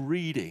prophetic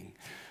reading,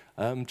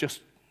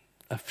 just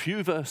a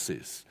few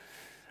verses.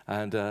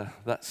 And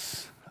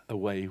that's a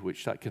way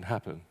which that can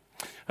happen.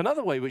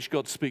 Another way which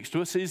God speaks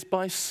to us is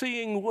by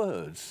seeing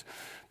words.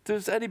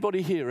 Does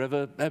anybody here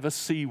ever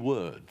see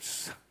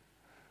words?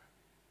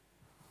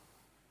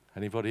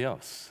 Anybody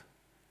else?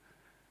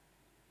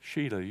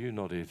 Sheila, you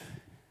nodded.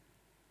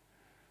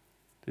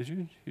 Did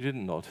you? You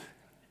didn't nod.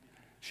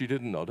 She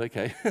didn't nod,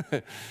 okay.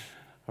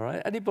 All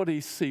right,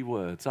 anybody see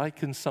words? I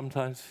can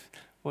sometimes,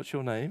 what's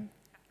your name?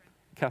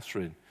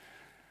 Catherine.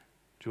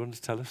 Do you want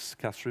to tell us,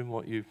 Catherine,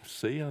 what you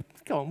see?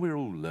 Go on, we're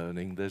all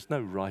learning. There's no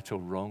right or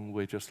wrong.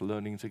 We're just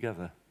learning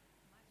together.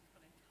 Mine's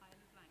gone entirely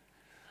blank.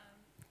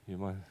 You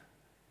mind?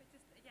 But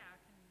just, yeah, I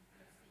can see a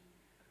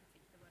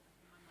particular word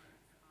in my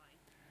mind's eye.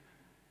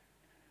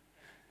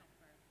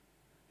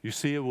 You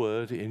see a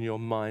word in your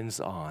mind's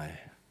eye.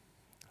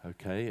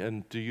 Okay,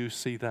 and do you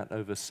see that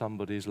over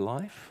somebody's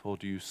life, or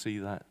do you see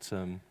that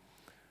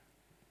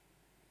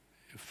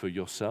for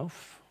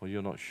yourself, or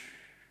you're not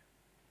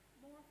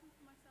More often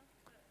for myself,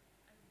 but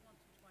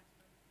once or twice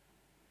for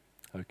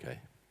others. Okay.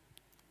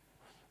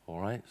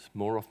 All right.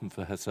 More often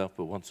for herself,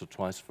 but once or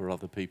twice for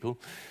other people.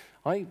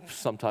 I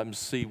sometimes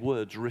see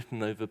words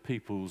written over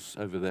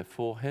their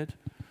forehead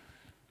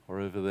or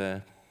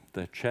over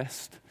their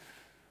chest.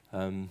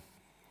 I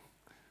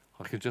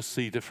can just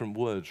see different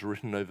words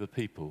written over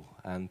people,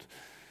 and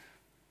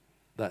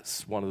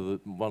that's one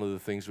of the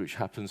things which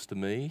happens to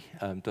me.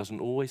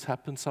 Doesn't always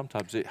happen.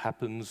 Sometimes it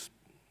happens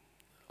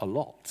a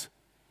lot.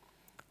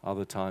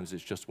 Other times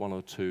it's just one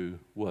or two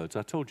words.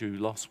 I told you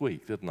last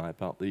week, didn't I,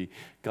 about the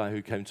guy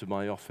who came to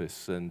my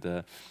office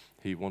and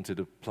he wanted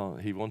to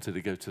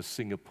go to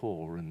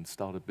Singapore and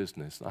start a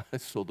business. I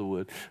saw the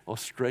word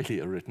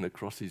Australia written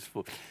across his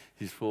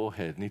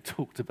forehead, and he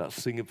talked about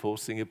Singapore.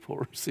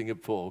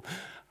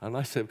 And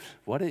I said,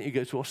 why don't you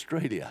go to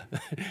Australia?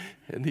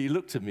 And he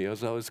looked at me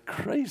as I was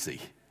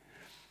crazy.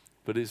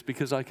 But it's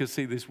because I could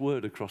see this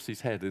word across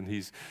his head, and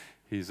he's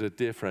a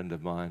dear friend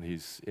of mine.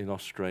 He's in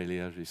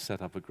Australia. He's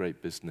set up a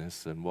great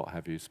business and what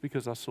have you. It's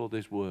because I saw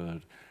this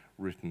word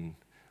written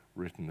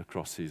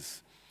across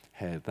his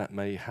head. That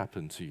may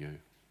happen to you.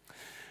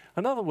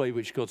 Another way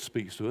which God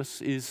speaks to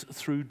us is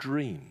through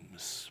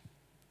dreams.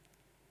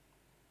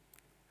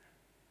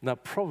 Now,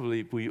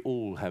 probably we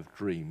all have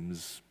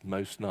dreams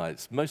most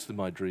nights. Most of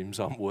my dreams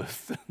aren't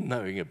worth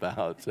knowing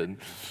about, and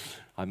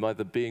I'm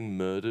either being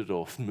murdered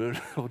or falling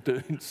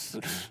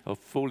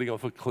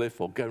off a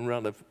cliff or going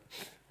around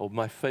or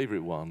my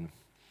favorite one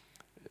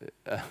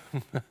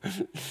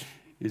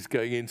is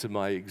going into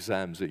my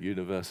exams at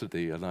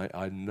university, and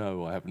I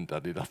know I haven't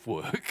done enough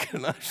work,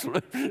 and I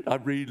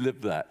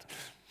relive that.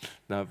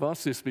 Now, I've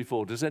asked this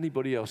before. Does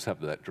anybody else have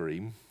that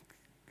dream?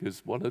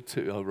 Because one or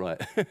two, oh, right.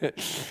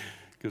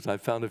 Because I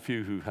found a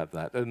few who have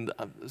that, and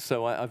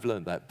so I've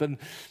learned that.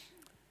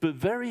 But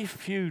very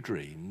few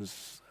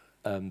dreams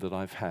that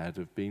I've had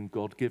have been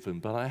God-given,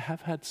 but I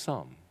have had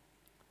some.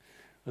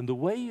 And the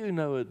way you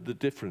know the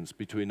difference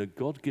between a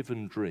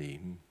God-given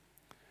dream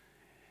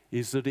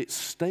is that it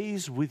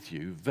stays with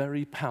you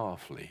very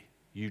powerfully.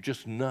 You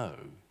just know,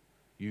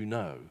 you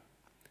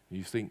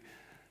think,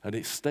 and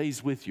it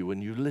stays with you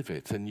and you live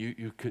it, and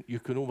you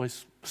can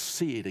almost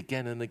see it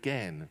again and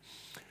again.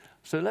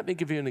 So let me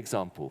give you an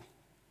example.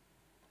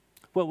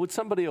 Well, would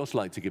somebody else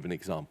like to give an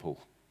example?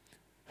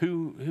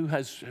 Who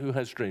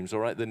has dreams? All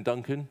right, then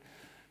Duncan,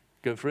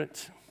 go for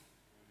it.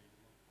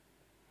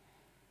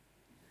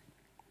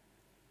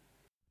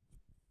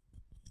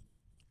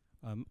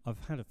 I've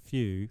had a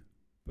few,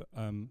 but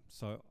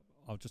so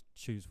I'll just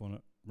choose one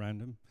at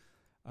random.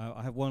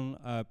 I have one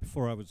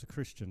before I was a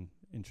Christian,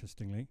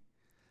 interestingly,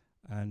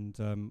 and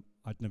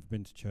I'd never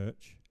been to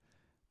church,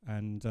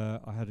 and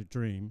I had a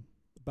dream.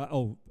 But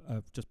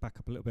just back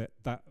up a little bit.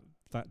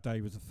 That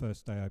day was the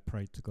first day I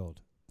prayed to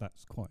God.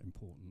 That's quite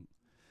important.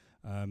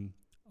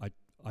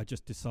 I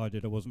just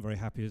decided I wasn't very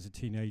happy as a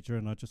teenager,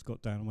 and I just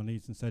got down on my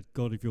knees and said,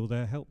 God, if you're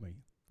there, help me.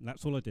 And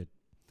that's all I did.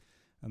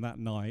 And that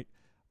night,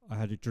 I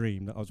had a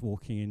dream that I was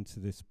walking into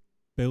this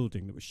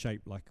building that was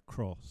shaped like a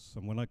cross.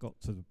 And when I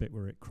got to the bit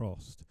where it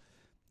crossed,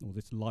 all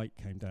this light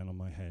came down on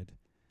my head,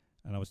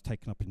 and I was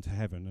taken up into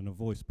heaven, and a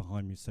voice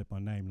behind me said my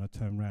name, and I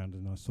turned around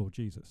and I saw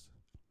Jesus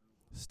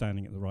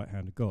standing at the right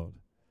hand of God.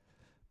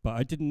 But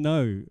I didn't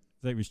know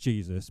that it was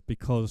Jesus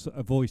because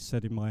a voice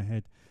said in my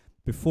head,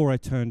 before I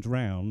turned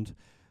round,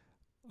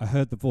 I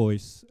heard the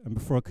voice, and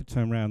before I could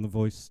turn around, the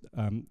voice,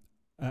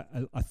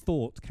 a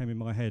thought came in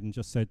my head and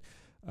just said,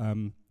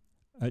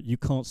 you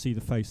can't see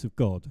the face of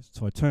God.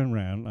 So I turned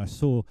around, I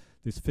saw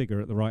this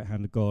figure at the right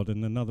hand of God,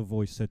 and another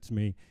voice said to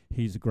me,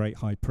 he's a great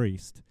high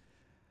priest.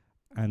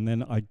 And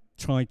then I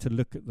tried to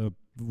look at the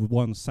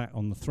one sat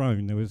on the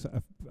throne. There was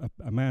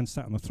a man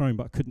sat on the throne,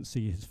 but I couldn't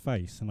see his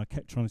face, and I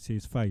kept trying to see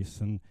his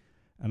face, and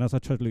as I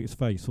tried to look at his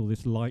face, all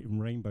this light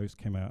and rainbows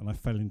came out, and I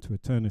fell into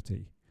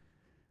eternity.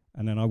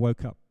 And then I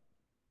woke up.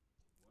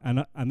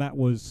 And that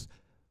was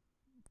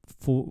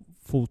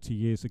 40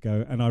 years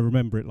ago, and I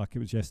remember it like it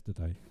was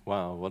yesterday.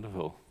 Wow,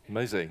 wonderful.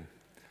 Amazing.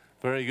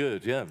 Very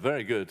good, yeah,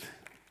 very good.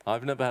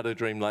 I've never had a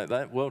dream like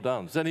that. Well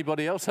done. Does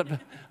anybody else have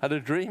had a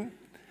dream?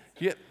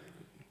 Yeah.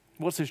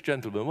 What's this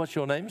gentleman? What's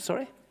your name,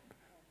 sorry?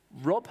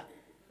 Rob?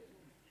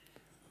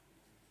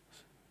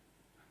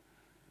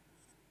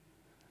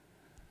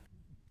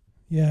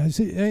 Yeah,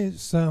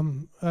 it's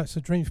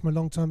a dream from a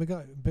long time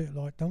ago, a bit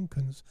like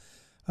Duncan's.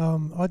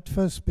 I'd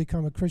first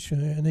become a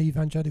Christian in an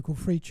evangelical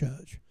free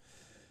church,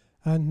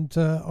 and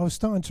I was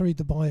starting to read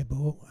the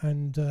Bible,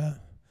 and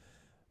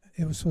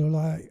it was sort of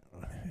like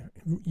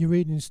you're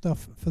reading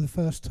stuff for the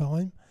first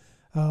time,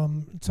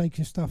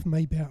 taking stuff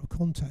maybe out of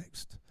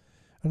context.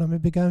 And I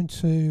remember going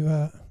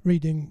to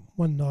reading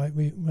one night.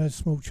 We were a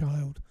small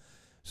child,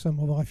 so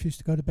my wife used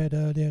to go to bed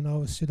early, and I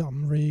would sit up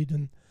and read,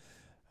 and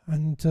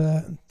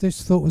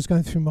this thought was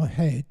going through my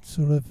head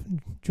sort of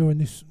during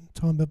this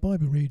time of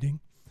Bible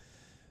reading.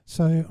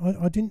 So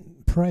I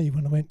didn't pray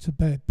when I went to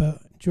bed,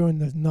 but during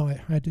the night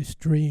I had this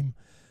dream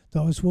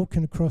that I was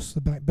walking across the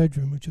back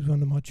bedroom, which was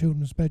one of my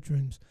children's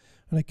bedrooms,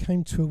 and I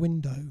came to a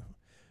window,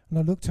 and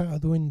I looked out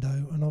of the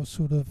window, and I was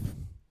sort of,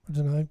 I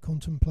don't know,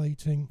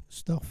 contemplating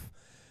stuff.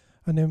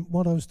 And then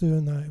while I was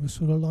doing that, it was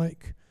sort of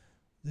like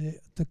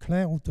the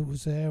cloud that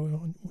was there,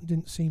 it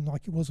didn't seem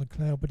like it was a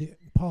cloud, but it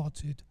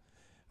parted,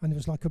 and it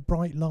was like a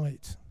bright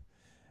light.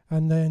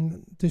 And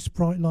then this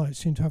bright light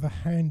seemed to have a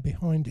hand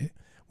behind it,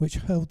 which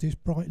held this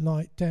bright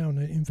light down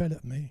and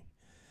enveloped me.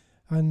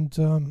 And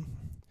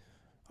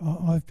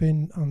I've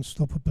been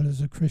unstoppable as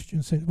a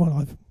Christian since, well,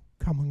 I've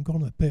come and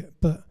gone a bit,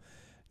 but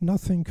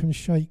nothing can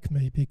shake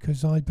me,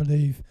 because I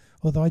believe,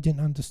 although I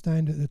didn't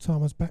understand it at the time,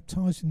 I was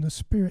baptized in the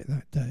Spirit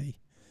that day.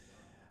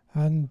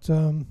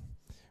 And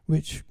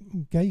which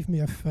gave me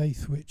a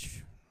faith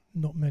which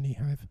not many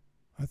have,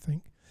 I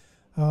think.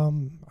 I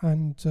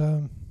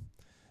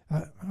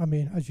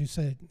mean, as you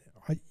said,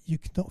 you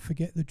cannot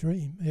forget the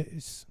dream.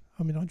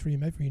 I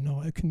dream every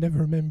night. I can never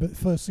remember it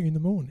first thing in the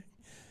morning,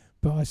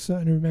 but I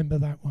certainly remember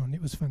that one.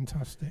 It was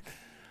fantastic.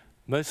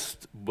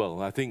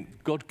 I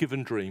think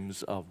God-given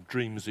dreams are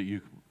dreams that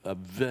you are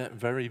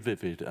very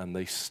vivid, and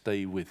they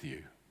stay with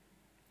you.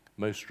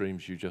 Most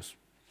dreams you just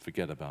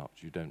forget about.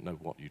 You don't know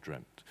what you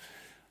dreamt.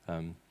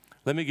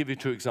 Let me give you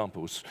two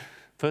examples.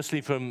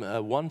 Firstly,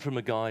 one from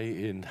a guy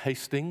in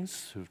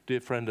Hastings, a dear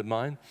friend of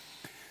mine.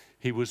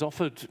 He was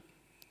offered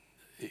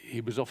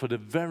a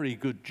very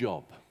good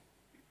job,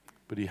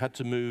 but he had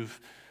to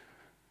move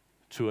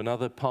to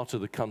another part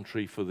of the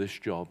country for this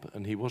job,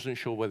 and he wasn't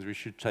sure whether he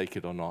should take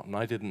it or not, and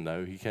I didn't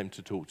know. He came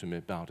to talk to me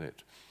about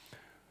it.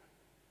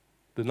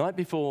 The night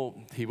before,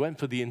 he went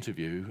for the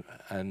interview,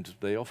 and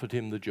they offered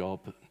him the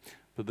job.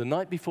 But the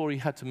night before he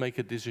had to make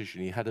a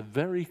decision, he had a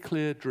very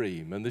clear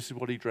dream, and this is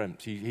what he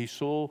dreamt. He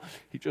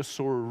just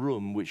saw a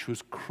room which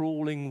was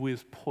crawling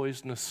with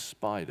poisonous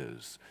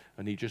spiders,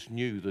 and he just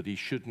knew that he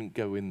shouldn't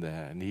go in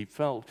there. And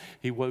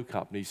he woke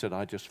up and he said,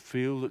 I just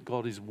feel that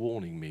God is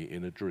warning me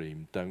in a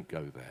dream, don't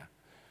go there.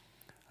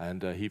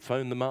 And he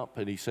phoned them up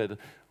and he said,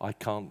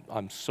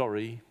 I'm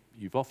sorry,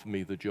 you've offered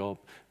me the job,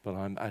 but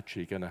I'm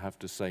actually going to have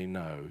to say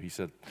no. He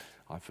said,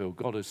 I feel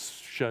God has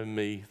shown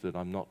me that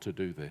I'm not to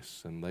do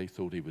this. And they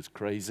thought he was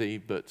crazy,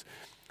 but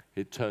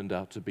it turned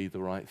out to be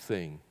the right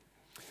thing.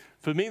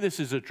 For me, this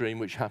is a dream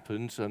which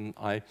happened, and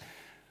I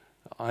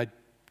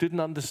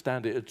didn't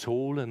understand it at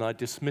all, and I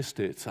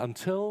dismissed it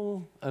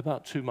until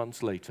about 2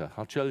 months later.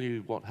 I'll tell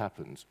you what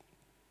happened.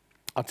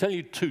 I'll tell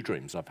you two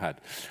dreams I've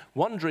had.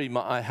 One dream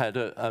I had,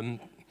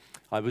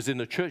 I was in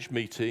a church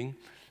meeting,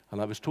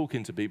 and I was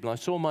talking to people. I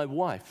saw my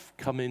wife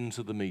come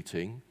into the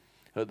meeting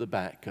at the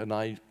back, and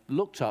I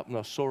looked up and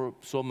I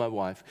saw my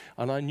wife,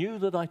 and I knew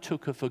that I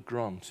took her for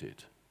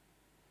granted.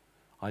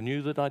 I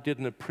knew that I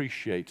didn't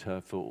appreciate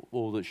her for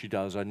all that she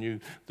does. I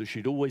knew that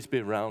she'd always be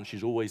around.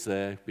 She's always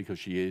there because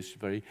she is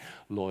very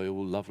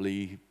loyal,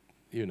 lovely,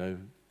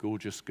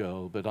 gorgeous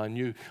girl. But I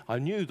knew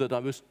that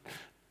I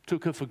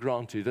took her for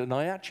granted, and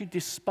I actually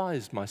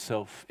despised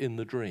myself in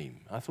the dream.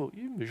 I thought,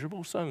 you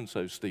miserable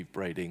so-and-so, Steve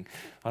Brading.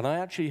 And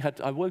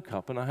I woke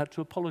up and I had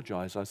to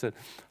apologize. I said,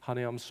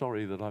 honey, I'm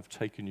sorry that I've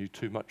taken you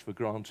too much for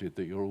granted,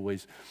 that you'll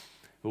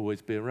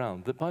always be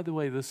around. That, by the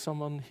way, there's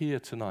someone here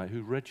tonight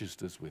who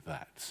registers with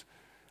that.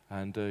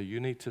 And you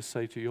need to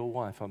say to your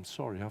wife, I'm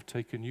sorry, I've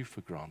taken you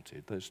for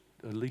granted. There's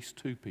at least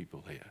two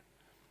people here.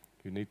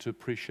 You need to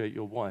appreciate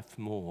your wife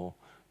more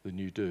than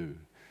you do.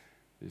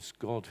 This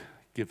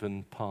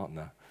God-given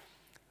partner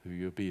who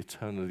you'll be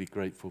eternally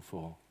grateful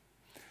for.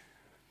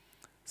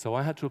 So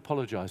I had to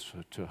apologize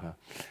to her.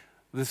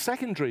 The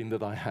second dream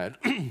that I had,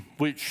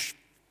 which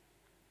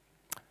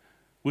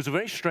was a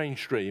very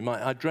strange dream,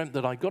 I dreamt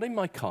that I got in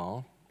my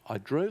car, I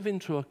drove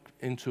into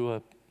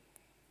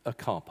a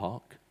car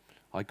park,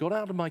 I got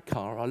out of my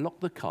car, I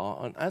locked the car,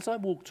 and as I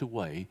walked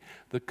away,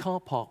 the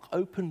car park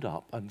opened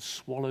up and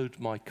swallowed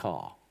my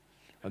car,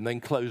 and then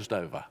closed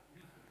over.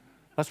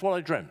 That's what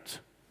I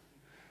dreamt.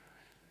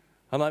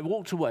 And I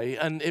walked away,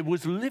 and it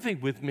was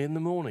living with me in the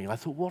morning. I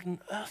thought, what on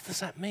earth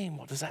does that mean?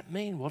 What does that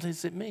mean? What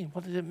does it mean?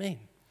 What did it mean?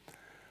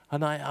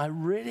 And I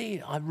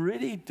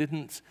really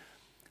didn't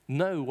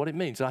know what it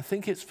means. I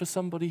think it's for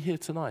somebody here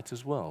tonight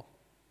as well.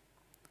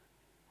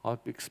 I'll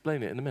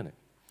explain it in a minute.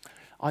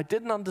 I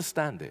didn't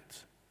understand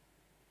it.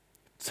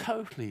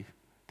 Totally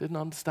didn't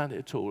understand it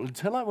at all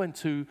until I went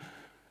to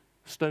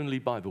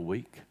Stoneleigh Bible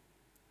Week.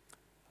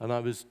 and I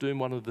was doing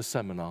one of the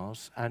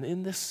seminars, and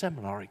in this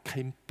seminar, it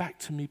came back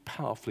to me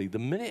powerfully. The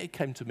minute it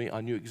came to me, I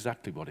knew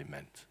exactly what it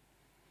meant.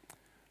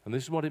 And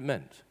this is what it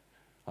meant.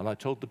 And I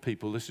told the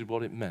people this is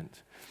what it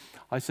meant.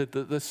 I said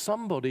that there's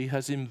somebody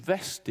has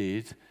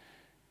invested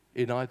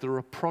in either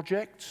a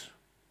project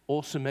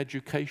or some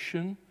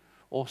education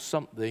or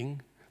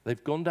something.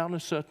 They've gone down a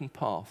certain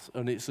path,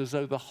 and it's as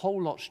though the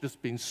whole lot's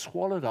just been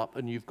swallowed up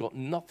and you've got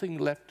nothing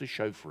left to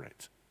show for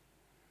it.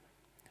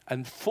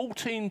 And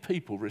 14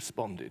 people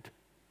responded.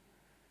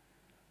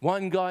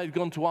 One guy had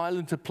gone to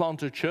Ireland to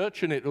plant a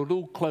church, and it had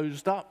all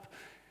closed up.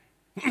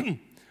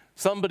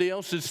 Somebody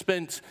else had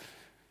spent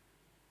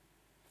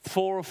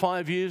 4 or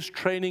 5 years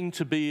training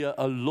to be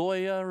a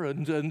lawyer,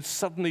 and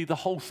suddenly the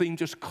whole thing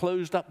just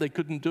closed up. They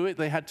couldn't do it.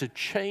 They had to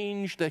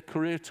change their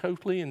career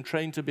totally and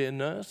train to be a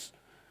nurse.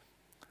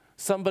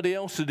 Somebody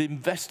else had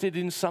invested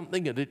in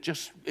something and it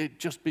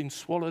just been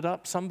swallowed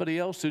up. Somebody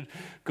else had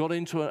got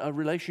into a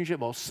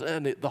relationship,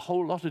 and the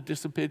whole lot had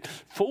disappeared.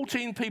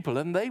 14 people,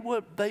 and they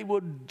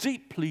were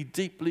deeply,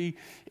 deeply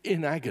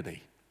in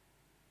agony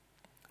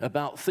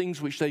about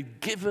things which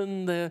they'd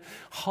given their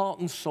heart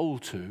and soul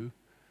to,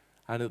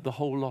 and the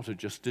whole lot had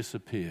just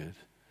disappeared.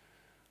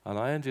 And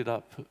I ended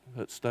up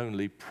at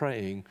Stoneleigh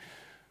praying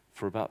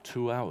for about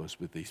 2 hours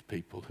with these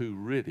people who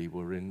really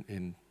were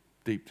in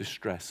deep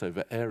distress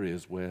over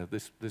areas where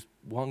this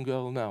one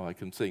girl now I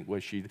can think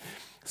where she'd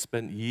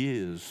spent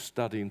years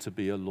studying to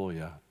be a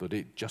lawyer, but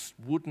it just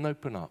wouldn't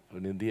open up,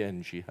 and in the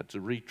end she had to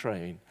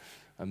retrain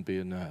and be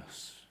a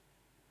nurse.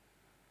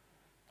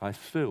 I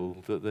feel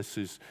that this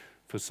is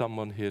for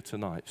someone here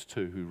tonight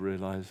too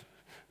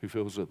who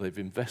feels that they've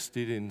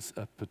invested in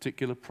a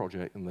particular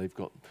project and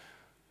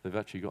they've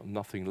actually got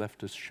nothing left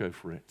to show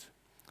for it.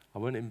 I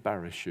won't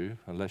embarrass you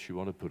unless you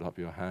want to put up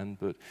your hand,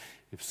 but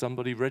if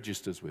somebody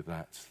registers with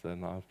that,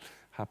 then I'll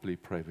happily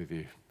pray with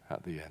you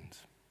at the end.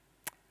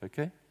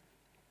 Okay?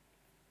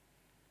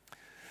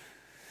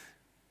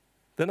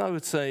 Then I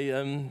would say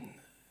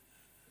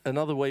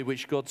another way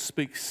which God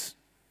speaks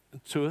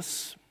to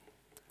us,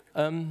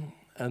 and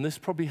this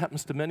probably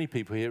happens to many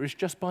people here, is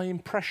just by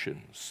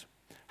impressions.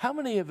 How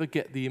many ever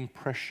get the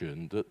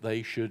impression that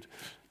they should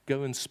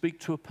go and speak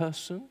to a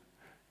person,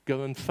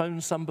 go and phone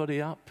somebody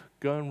up,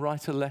 go and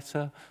write a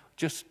letter,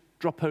 just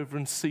drop over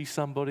and see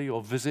somebody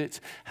or visit?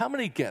 How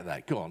many get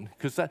that? Go on,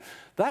 because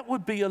that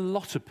would be a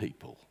lot of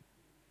people.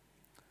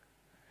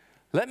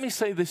 Let me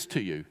say this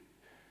to you.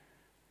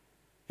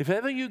 If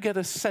ever you get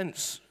a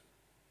sense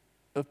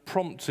of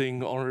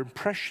prompting or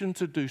impression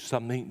to do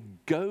something,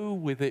 go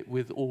with it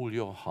with all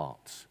your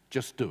heart.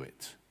 Just do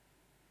it.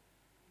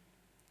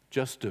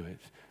 Just do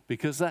it.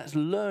 Because that's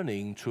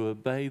learning to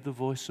obey the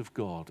voice of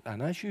God.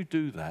 And as you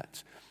do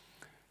that,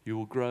 you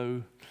will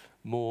grow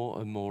more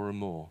and more and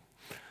more.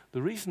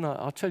 The reason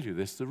I'll tell you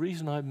this, the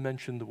reason I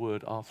mentioned the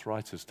word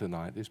arthritis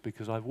tonight is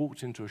because I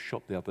walked into a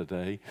shop the other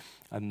day,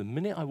 and the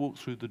minute I walked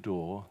through the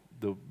door,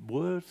 the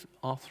word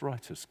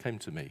arthritis came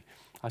to me.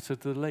 I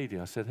said to the lady,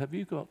 have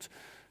you got,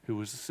 who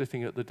was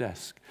sitting at the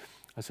desk,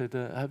 I said,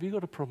 have you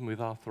got a problem with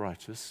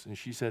arthritis? And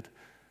she said,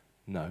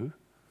 no.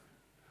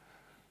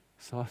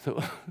 So I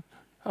thought,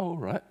 oh, all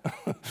right.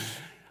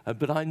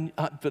 But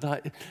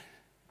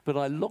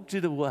I locked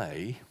it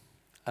away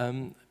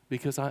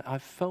because I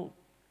felt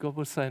God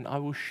was saying, I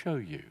will show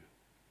you.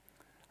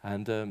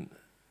 And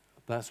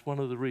that's one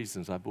of the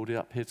reasons I brought it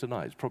up here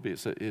tonight.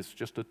 It's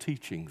just a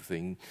teaching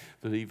thing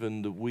that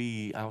even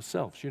we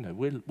ourselves,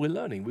 we're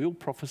learning. We all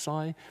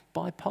prophesy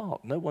by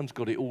part. No one's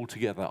got it all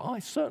together. I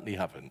certainly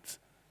haven't.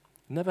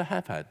 Never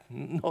have had.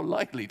 Not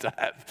likely to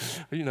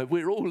have.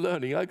 We're all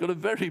learning. I got a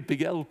very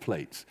big L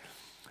plate.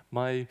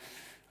 My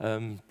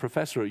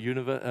professor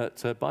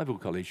at Bible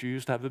College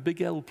used to have a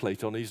big L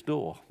plate on his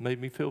door. Made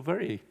me feel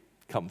very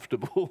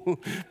comfortable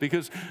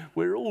because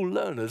we're all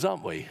learners,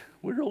 aren't we?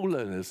 We're all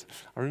learners.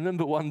 I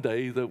remember one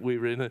day that we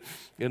were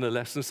in a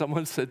lesson.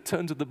 Someone said,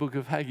 "Turn to the book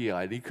of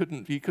Haggai," and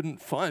he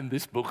couldn't find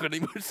this book, and he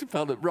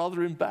felt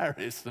rather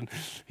embarrassed. And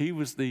he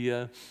was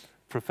the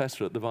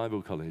professor at the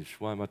Bible College.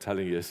 Why am I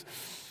telling you this?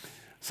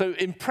 So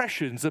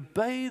impressions,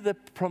 obey the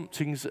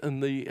promptings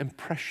and the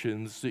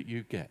impressions that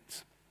you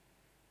get.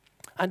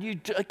 And you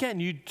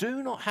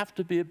do not have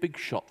to be a big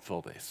shot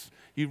for this.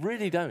 You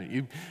really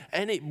don't.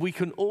 We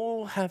can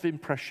all have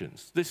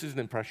impressions. This is an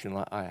impression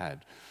I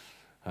had.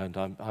 And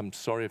I'm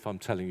sorry if I'm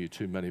telling you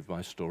too many of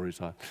my stories.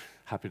 I'm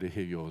happy to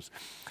hear yours.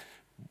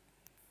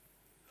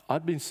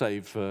 I'd been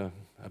saved for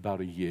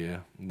about a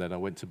year, and then I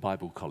went to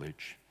Bible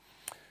college.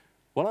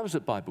 While I was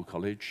at Bible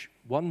college,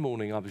 one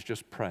morning I was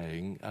just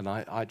praying, and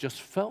I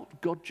just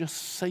felt God just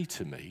say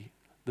to me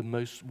the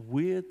most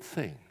weird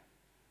thing,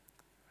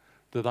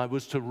 that I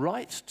was to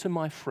write to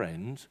my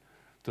friend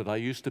that I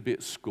used to be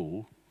at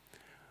school.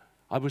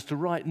 I was to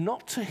write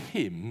not to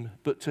him,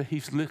 but to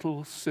his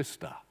little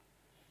sister,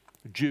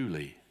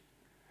 Julie.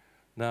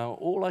 Now,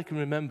 all I can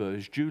remember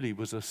is Julie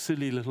was a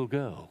silly little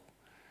girl,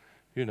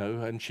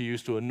 and she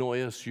used to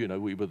annoy us.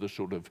 We were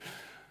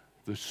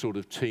the the sort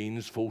of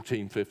teens,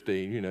 14,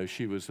 15, you know,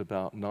 she was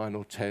about 9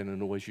 or 10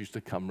 and always used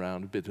to come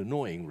round, a bit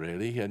annoying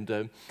really,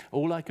 and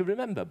all I could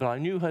remember. But I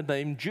knew her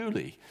name,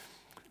 Julie.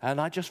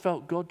 And I just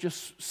felt God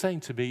just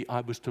saying to me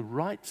I was to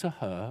write to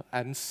her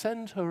and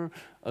send her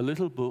a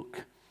little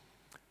book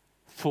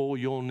for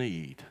your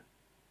need.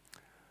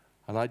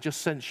 And I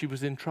just sensed she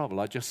was in trouble.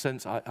 I just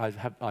sensed,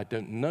 I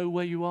don't know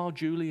where you are,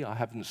 Julie. I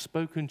haven't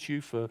spoken to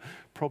you for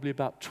probably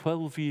about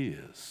 12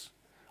 years.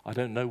 I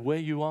don't know where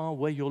you are,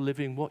 where you're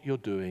living, what you're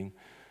doing.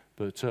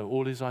 But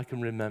all is I can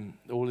remember,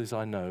 all is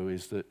I know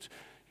is that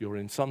you're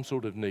in some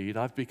sort of need.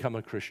 I've become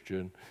a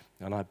Christian,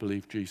 and I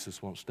believe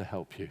Jesus wants to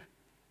help you.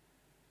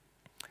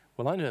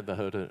 Well, I never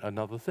heard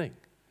another thing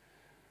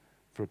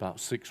for about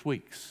 6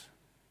 weeks.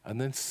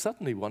 And then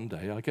suddenly one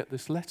day I get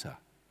this letter,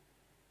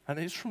 and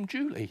it's from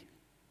Julie.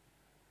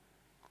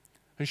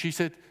 And she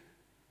said,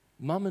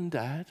 Mum and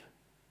Dad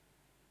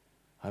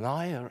and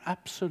I are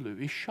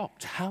absolutely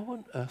shocked. How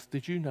on earth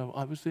did you know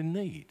I was in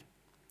need?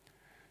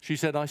 She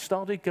said, I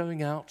started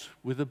going out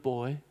with a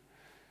boy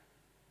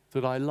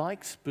that I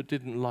liked but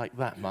didn't like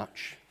that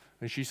much.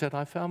 And she said,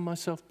 I found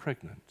myself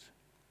pregnant.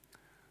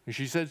 And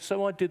she said,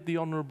 so I did the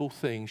honorable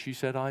thing. She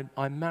said,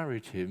 I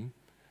married him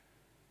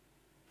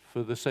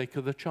for the sake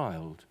of the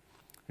child.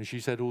 And she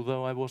said,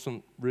 although I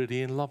wasn't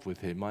really in love with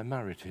him, I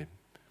married him.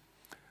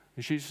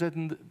 And she said,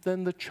 and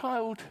then the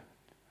child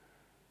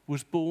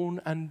was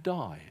born and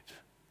died.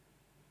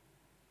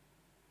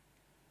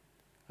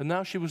 And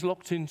now she was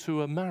locked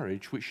into a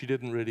marriage which she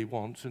didn't really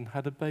want and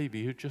had a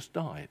baby who just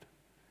died.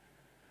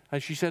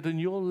 And she said, and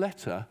your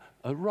letter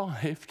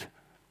arrived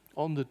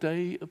on the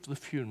day of the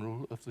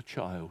funeral of the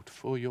child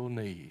for your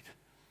need.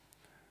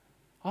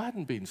 I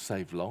hadn't been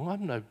saved long.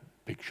 I'm no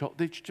big shot,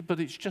 but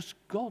it's just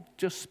God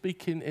just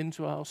speaking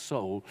into our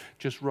soul.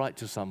 Just write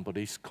to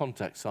somebody,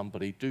 contact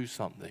somebody, do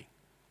something.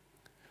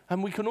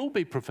 And we can all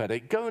be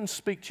prophetic. Go and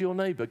speak to your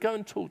neighbor. Go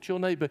and talk to your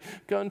neighbor.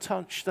 Go and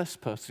touch this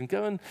person.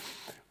 Go and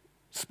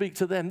speak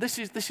to them. This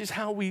is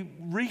how we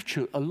reach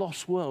a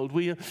lost world.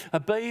 We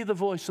obey the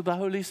voice of the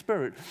Holy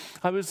Spirit.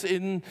 I was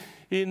in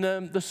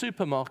the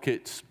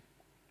supermarket,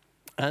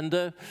 and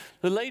the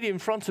lady in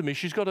front of me,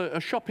 she's got a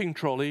shopping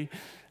trolley,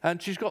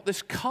 and she's got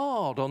this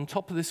card on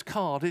top of this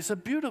card. It's a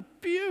beautiful,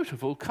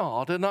 beautiful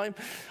card, and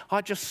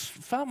I just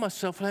found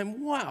myself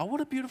saying, wow, what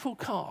a beautiful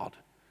card.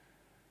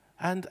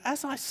 And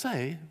as I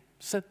said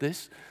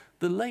this,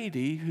 the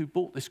lady who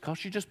bought this card,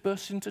 she just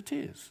burst into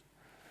tears.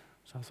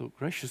 So I thought,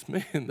 gracious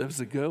me, and there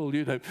was a girl,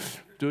 you know,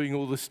 doing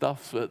all the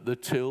stuff at the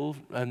till,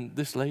 and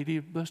this lady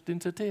burst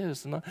into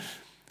tears. And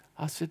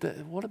I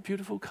said, what a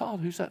beautiful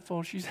card. Who's that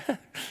for? She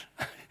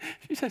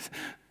says,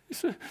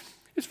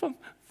 it's for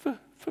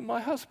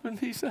my husband.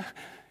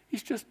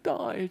 He's just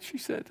died, she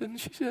said. And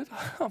she said,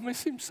 I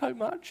miss him so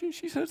much. And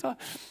she says,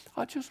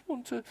 I just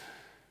want to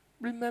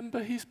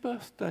remember his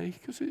birthday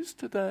because it's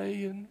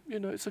today, and you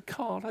know, it's a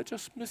card. I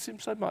just miss him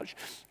so much.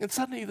 And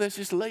suddenly there's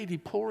this lady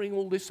pouring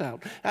all this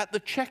out at the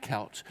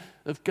checkout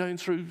of going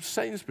through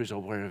Sainsbury's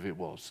or wherever it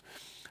was,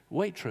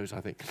 Waitrose, I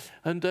think.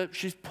 And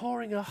she's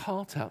pouring her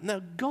heart out.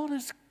 Now, God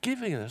is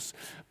giving us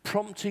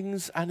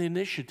promptings and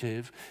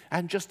initiative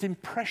and just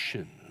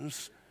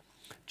impressions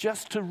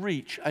just to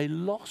reach a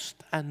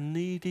lost and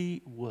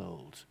needy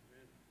world.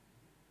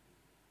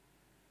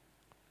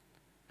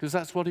 Because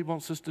that's what he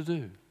wants us to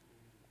do.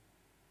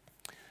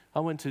 I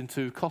went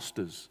into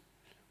Costa's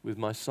with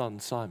my son,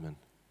 Simon.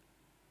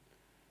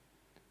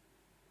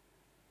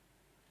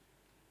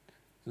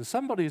 And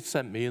somebody had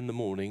sent me in the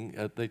morning,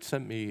 they'd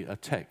sent me a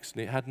text,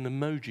 and it had an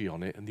emoji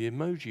on it, and the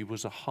emoji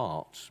was a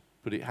heart,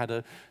 but it had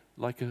a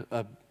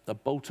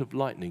bolt of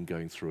lightning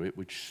going through it,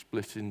 which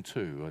split in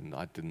two, and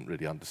I didn't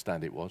really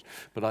understand it was,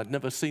 but I'd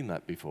never seen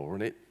that before,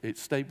 and it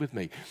stayed with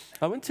me.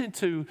 I went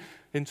into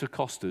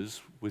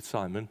Costa's with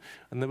Simon,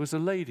 and there was a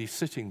lady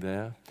sitting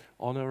there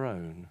on her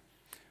own,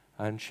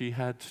 and she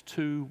had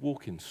 2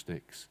 walking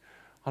sticks.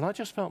 And I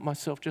just felt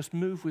myself just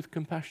move with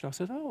compassion. I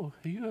said, oh,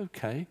 are you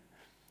okay?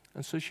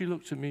 And so she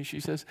looked at me, she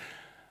says,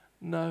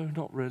 no,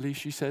 not really.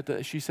 She said,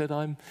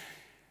 I'm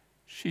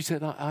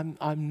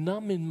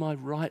numb in my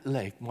right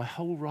leg. My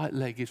whole right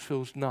leg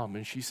feels numb.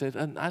 And she said,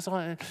 and as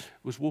I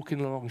was walking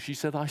along, she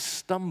said, I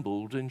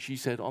stumbled, and she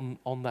said,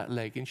 on that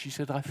leg. And she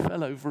said, I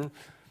fell over.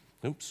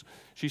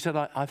 She said,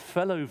 I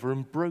fell over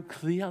and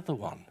broke the other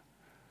one.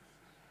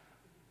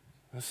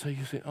 And so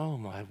you think, oh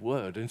my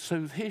word. And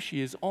so here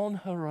she is on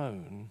her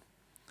own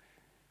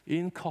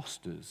in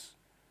Costa's.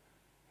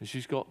 And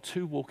she's got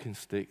 2 walking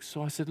sticks.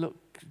 So I said,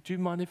 look, do you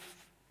mind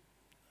if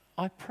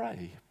I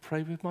pray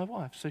with my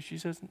wife? So she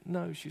says,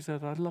 no. She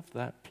said, I'd love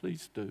that.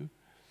 Please do.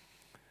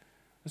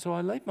 And so I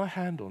laid my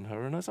hand on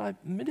her. And the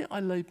minute I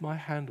laid my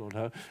hand on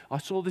her, I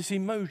saw this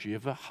emoji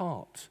of a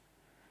heart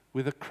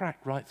with a crack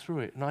right through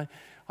it. And I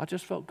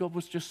just felt God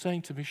was just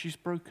saying to me, she's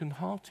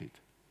broken-hearted.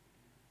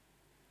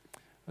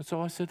 And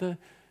so I said,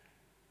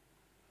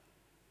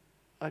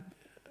 are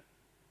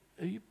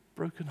you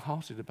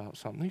broken-hearted about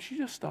something? She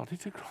just started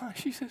to cry.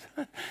 She said,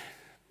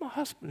 my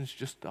husband's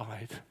just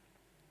died.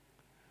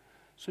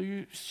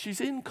 So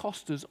she's in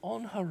Costa's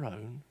on her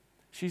own.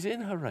 She's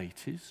in her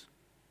 80s.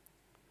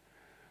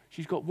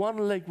 She's got one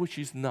leg which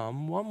is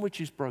numb, one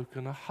which is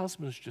broken. Her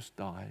husband's just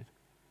died.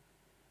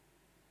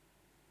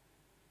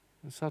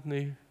 And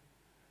suddenly,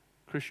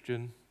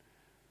 Christian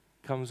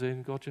comes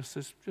in. God just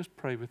says, just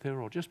pray with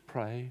her, or just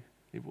pray.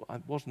 It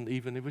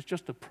was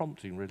just a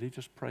prompting, really.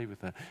 Just pray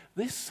with her.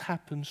 This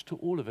happens to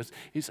all of us.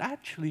 It's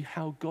actually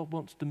how God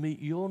wants to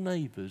meet your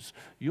neighbours,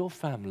 your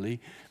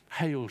family,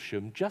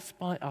 Hailsham, just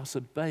by us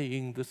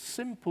obeying the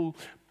simple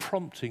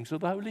promptings of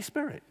the Holy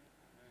Spirit.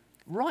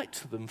 Write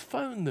to them,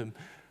 phone them,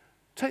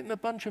 take them a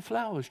bunch of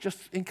flowers,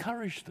 just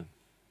encourage them.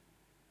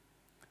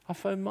 I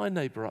phoned my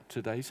neighbour up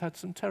today. He's had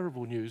some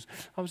terrible news.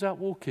 I was out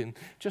walking,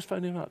 just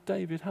phoned him up.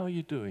 David, how are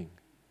you doing?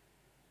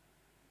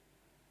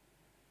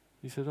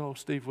 He said, oh,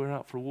 Steve, we're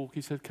out for a walk.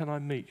 He said, can I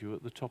meet you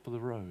at the top of the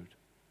road?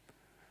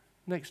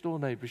 Next door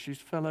neighbour, she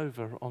fell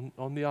over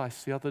on the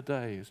ice the other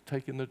day. Was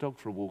taking the dog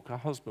for a walk. Her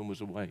husband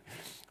was away.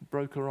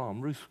 Broke her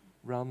arm. Ruth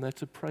ran there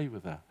to pray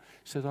with her.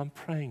 Said, I'm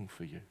praying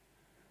for you.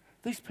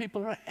 These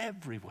people are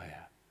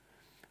everywhere.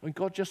 And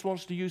God just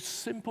wants to use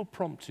simple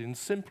promptings,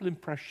 simple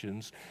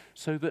impressions,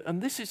 so that,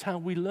 and this is how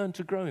we learn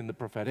to grow in the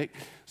prophetic,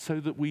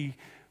 so that we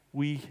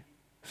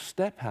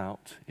step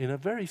out in a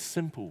very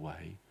simple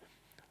way,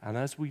 and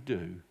as we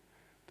do,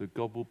 that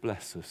God will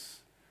bless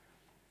us.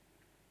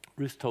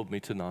 Ruth told me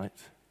tonight,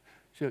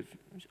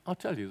 I'll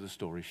tell you the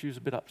story. She was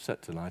a bit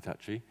upset tonight,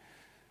 actually.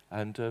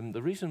 And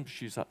the reason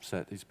she's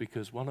upset is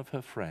because one of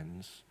her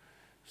friends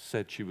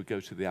said she would go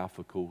to the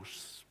Alpha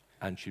course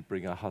and she'd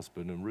bring her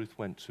husband, and Ruth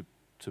went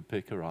to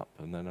pick her up,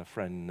 and then her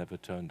friend never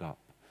turned up.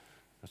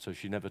 So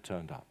she never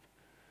turned up.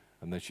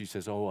 And then she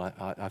says, oh,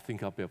 I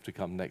think I'll be able to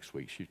come next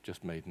week. She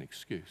just made an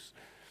excuse.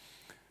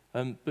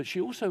 But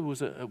she also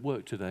was at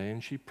work today,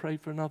 and she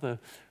prayed for another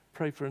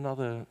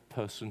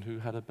person who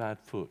had a bad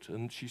foot.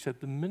 And she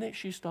said the minute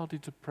she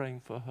started to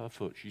praying for her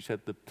foot, she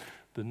said the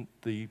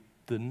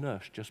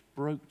nurse just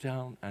broke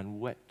down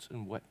and wept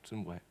and wept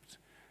and wept.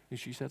 And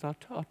she said, I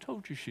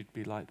told you she'd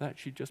be like that.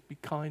 She'd just be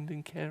kind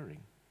and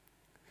caring.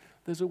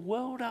 There's a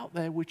world out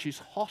there which is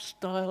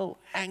hostile,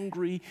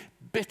 angry,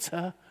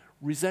 bitter,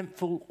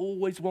 resentful,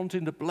 always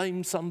wanting to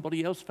blame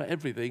somebody else for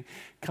everything.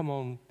 Come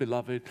on,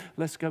 beloved,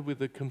 let's go with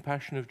the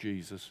compassion of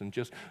Jesus and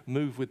just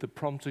move with the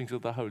promptings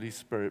of the Holy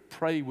Spirit.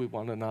 Pray with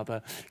one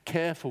another,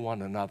 care for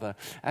one another.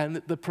 And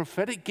the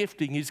prophetic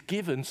gifting is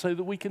given so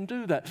that we can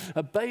do that.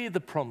 Obey the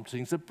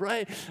promptings,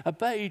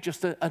 obey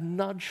just a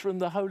nudge from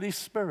the Holy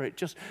Spirit.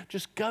 Just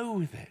go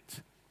with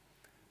it.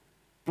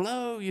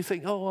 Blow, you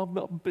think, oh, I'm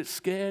a bit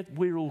scared.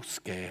 We're all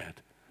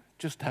scared.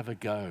 Just have a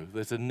go.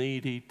 There's a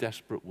needy,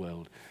 desperate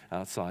world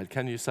outside.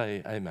 Can you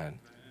say amen?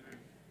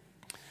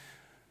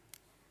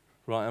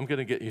 Right, I'm going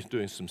to get you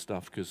doing some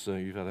stuff because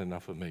you've had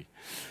enough of me.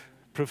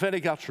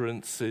 Prophetic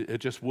utterance are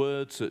just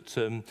words that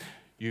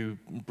you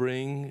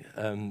bring.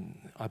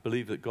 I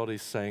believe that God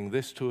is saying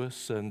this to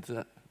us,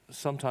 and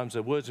sometimes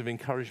they're words of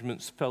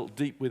encouragement felt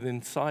deep within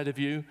inside of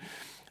you.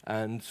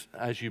 And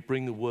as you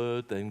bring the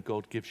word, then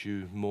God gives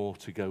you more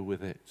to go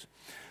with it.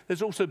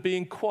 There's also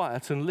being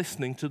quiet and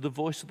listening to the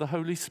voice of the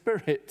Holy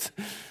Spirit.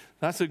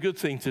 That's a good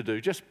thing to do.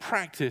 Just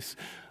practice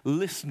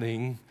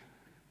listening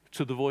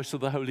to the voice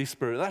of the Holy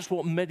Spirit. That's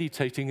what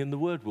meditating in the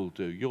Word will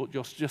do. You're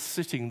just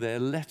sitting there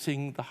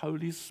letting the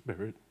Holy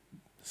Spirit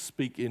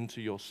speak into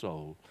your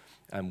soul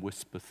and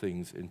whisper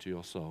things into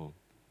your soul.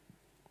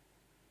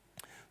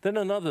 Then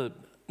another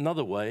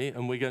way,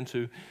 and we're going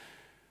to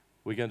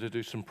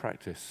do some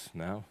practice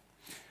now.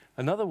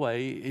 Another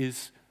way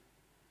is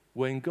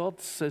when God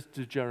says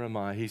to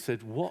Jeremiah, he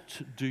said,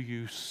 what do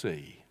you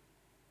see?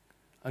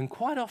 And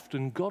quite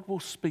often, God will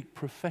speak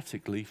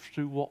prophetically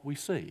through what we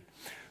see.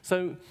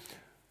 So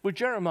with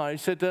Jeremiah, he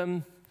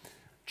said,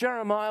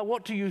 Jeremiah,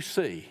 what do you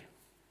see?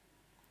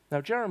 Now,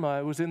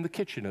 Jeremiah was in the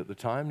kitchen at the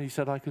time, and he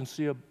said, I can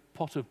see a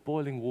pot of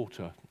boiling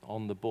water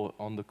on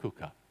the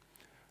cooker.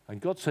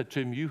 And God said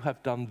to him, you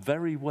have done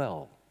very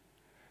well.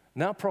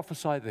 Now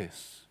prophesy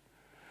this,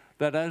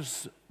 that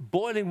as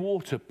boiling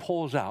water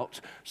pours out,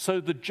 so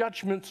the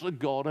judgments of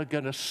God are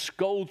going to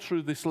scold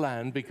through this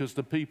land because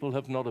the people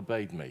have not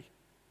obeyed me.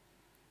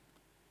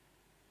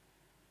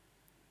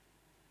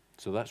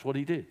 So that's what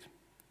he did.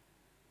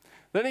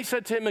 Then he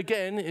said to him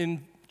again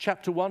in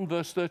chapter 1,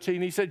 verse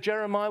 13, he said,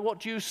 Jeremiah,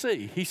 what do you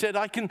see? He said,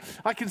 I can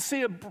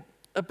see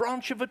a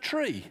branch of a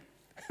tree.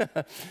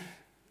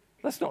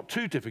 That's not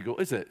too difficult,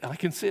 is it? I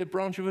can see a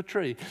branch of a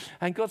tree.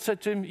 And God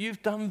said to him,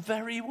 you've done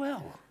very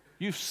well.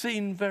 You've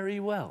seen very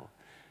well.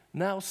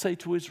 Now say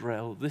to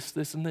Israel this,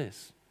 this, and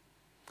this.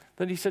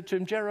 Then he said to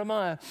him,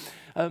 Jeremiah,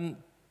 go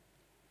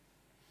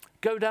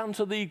down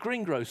to the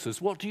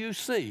greengrocers. What do you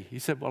see? He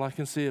said, well, I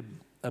can see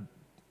a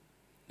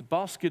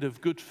basket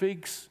of good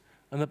figs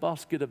and a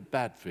basket of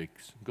bad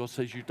figs. God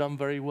says, you've done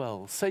very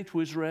well. Say to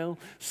Israel,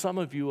 some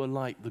of you are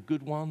like the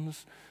good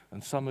ones,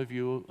 and some of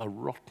you are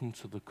rotten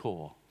to the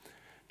core.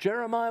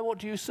 Jeremiah, what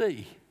do you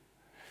see?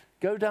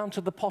 Go down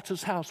to the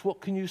potter's house. What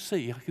can you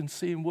see? I can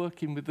see him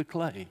working with the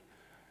clay.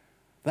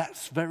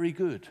 That's very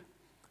good.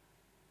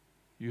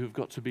 You have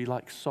got to be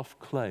like soft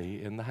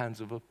clay in the hands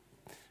of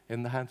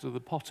the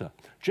potter.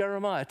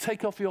 Jeremiah,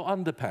 take off your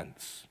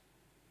underpants.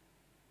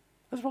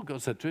 That's what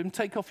God said to him.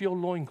 Take off your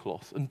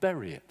loincloth and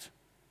bury it.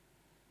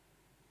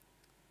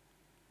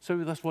 So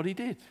that's what he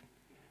did.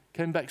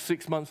 Came back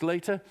 6 months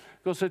later.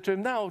 God said to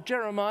him, now,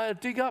 Jeremiah,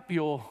 dig up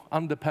your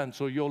underpants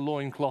or your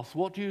loincloth.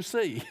 What do you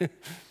see?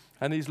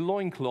 And his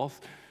loincloth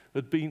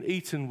had been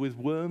eaten with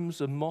worms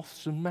and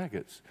moths and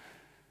maggots.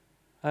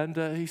 And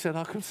he said,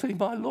 I can see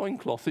my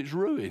loincloth. It's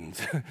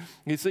ruined.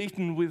 It's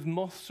eaten with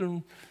moths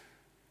and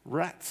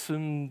rats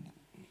and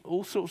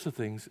all sorts of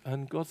things.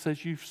 And God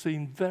says, you've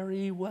seen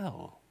very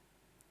well.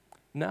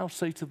 Now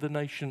say to the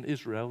nation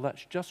Israel,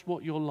 that's just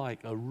what you're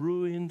like, a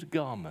ruined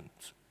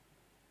garment.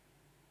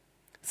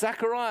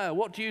 Zechariah,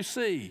 what do you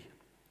see?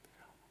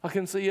 I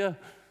can see a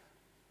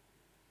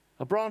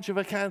branch of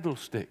a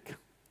candlestick.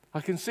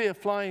 I can see a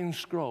flying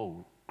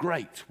scroll.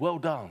 Great, well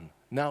done.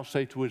 Now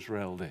say to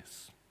Israel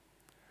this.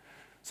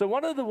 So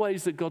one of the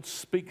ways that God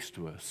speaks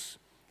to us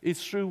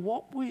is through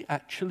what we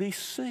actually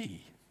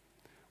see.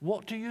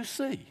 What do you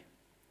see?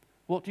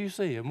 What do you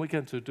see? And we're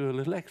going to do a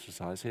little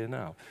exercise here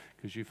now,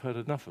 because you've heard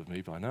enough of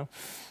me by now.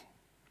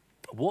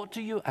 What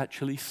do you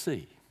actually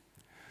see?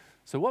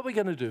 So what we're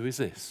going to do is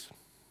this.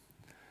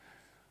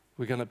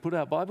 We're going to put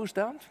our Bibles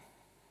down.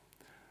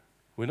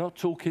 We're not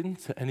talking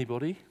to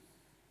anybody.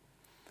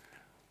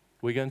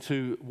 We're going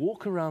to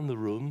walk around the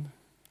room.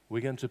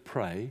 We're going to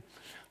pray.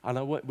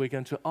 And we're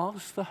going to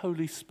ask the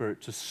Holy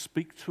Spirit to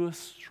speak to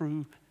us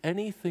through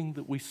anything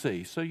that we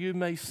see. So you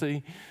may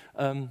see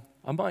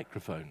a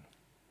microphone.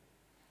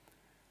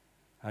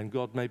 And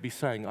God may be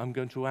saying, I'm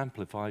going to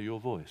amplify your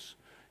voice.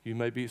 You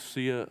may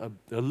see a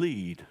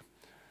lead.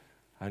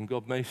 And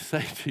God may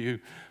say to you,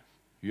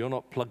 you're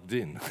not plugged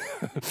in.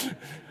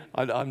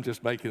 I'm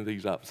just making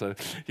these up. So,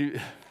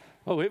 here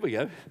we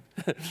go.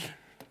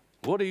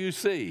 What do you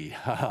see?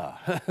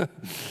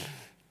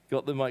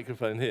 Got the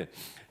microphone here.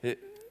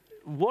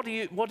 What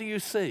do you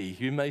see?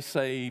 You may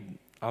say,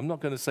 I'm not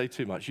going to say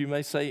too much. You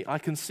may say, I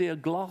can see a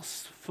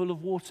glass full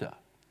of water.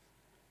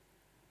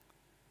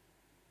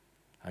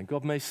 And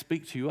God may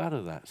speak to you out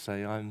of that,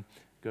 say, I'm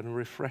going to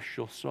refresh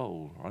your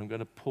soul, or I'm going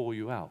to pour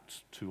you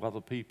out to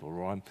other people,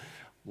 or I'm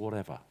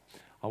whatever.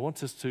 I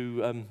want us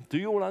to, do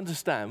you all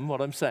understand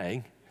what I'm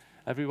saying?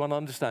 Everyone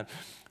understand?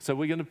 So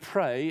we're going to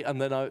pray, and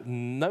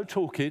then no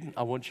talking.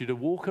 I want you to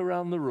walk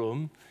around the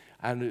room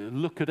and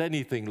look at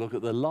anything. Look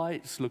at the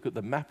lights, look at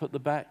the map at the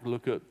back,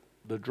 look at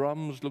the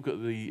drums, look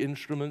at the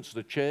instruments,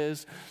 the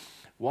chairs,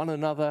 one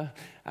another,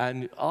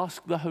 and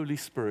ask the Holy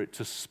Spirit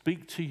to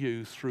speak to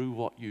you through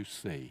what you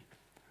see.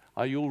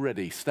 Are you all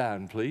ready?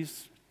 Stand,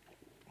 please.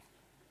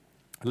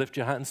 Lift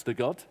your hands to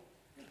God.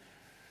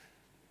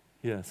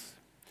 Yes.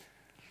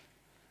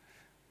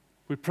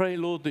 We pray,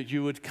 Lord, that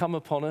you would come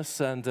upon us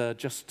and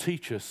just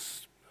teach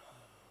us.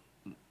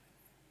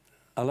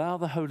 Allow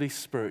the Holy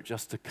Spirit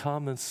just to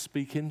come and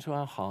speak into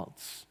our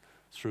hearts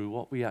through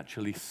what we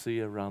actually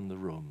see around the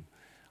room.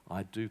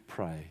 I do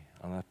pray,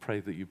 and I pray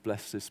that you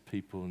bless this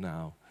people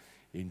now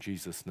in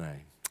Jesus'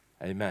 name.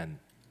 Amen.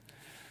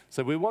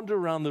 So we wander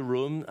around the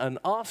room and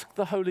ask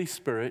the Holy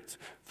Spirit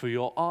for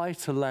your eye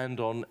to land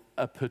on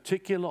a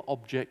particular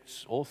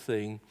object or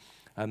thing,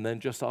 and then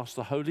just ask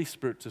the Holy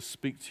Spirit to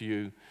speak to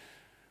you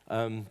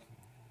and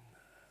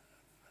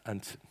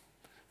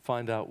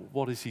find out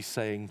what is he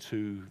saying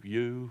to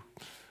you.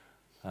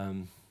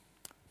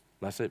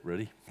 That's it,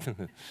 really.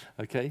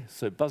 Okay,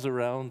 so buzz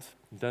around.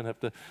 You don't have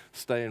to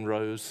stay in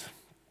rows.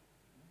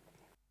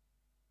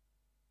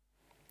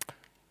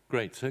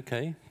 Great,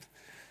 okay.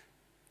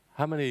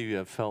 How many of you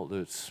have felt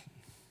that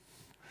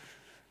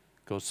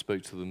God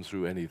spoke to them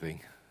through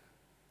anything?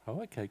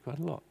 Oh, okay, quite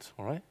a lot,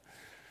 all right.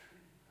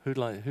 Who'd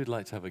like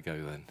to have a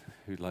go then?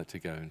 Who'd like to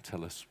go and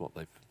tell us what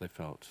they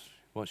felt?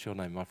 What's your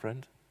name, my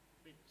friend?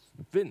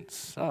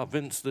 Vince. Ah,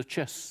 Vince, the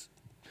chess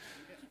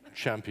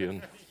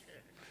champion.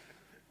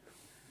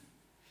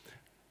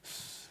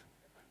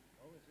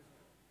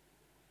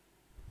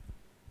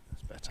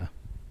 That's better.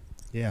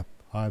 Yeah,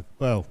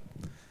 well,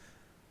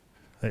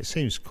 it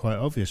seems quite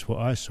obvious what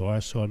I saw. I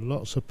saw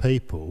lots of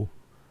people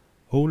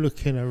all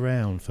looking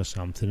around for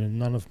something, and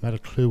none of them had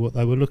a clue what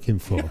they were looking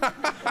for.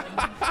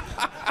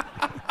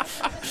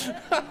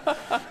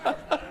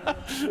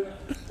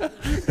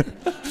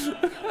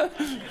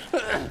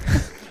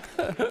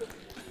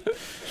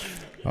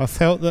 I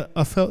felt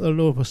the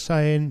Lord was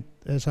saying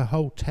there's a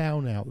whole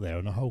town out there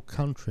and a whole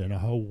country and a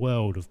whole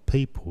world of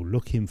people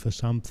looking for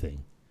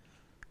something,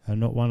 and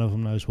not one of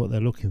them knows what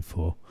they're looking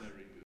for.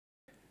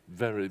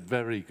 Very,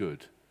 very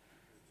good.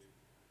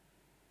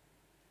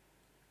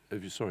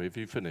 Have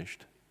you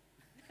finished?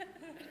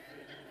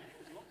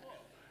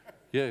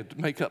 Yeah,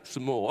 make up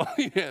some more.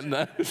 Yeah,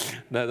 no,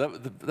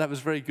 that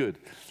was very good.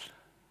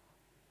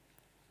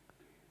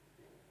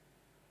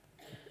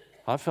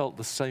 I felt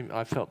the same.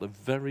 I felt a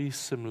very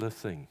similar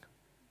thing.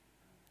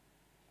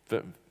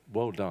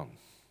 Well done,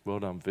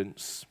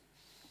 Vince.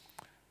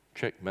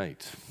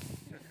 Checkmate.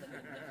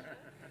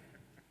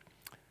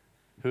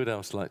 Who'd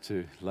else like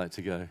to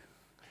go?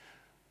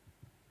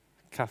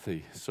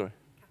 Kathy, sorry.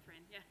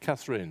 Catherine, yeah.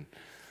 Catherine.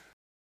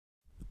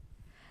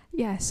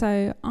 Yeah,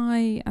 so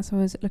as I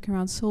was looking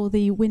around, saw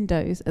the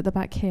windows at the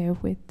back here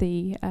with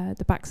the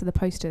backs of the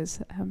posters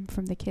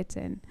from the kids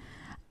in.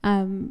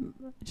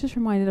 Just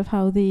reminded of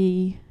how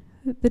the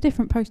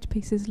different poster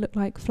pieces look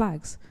like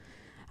flags,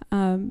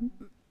 and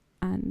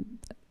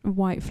a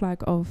white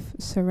flag of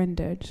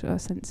surrender, a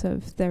sense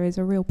of there is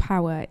a real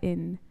power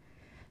in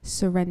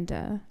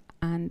surrender,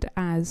 and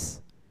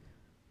as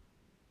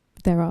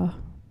there are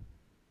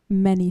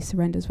many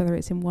surrenders, whether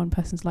it's in one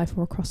person's life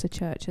or across a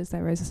church, as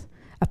there is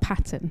a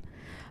pattern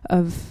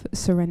of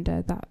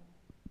surrender that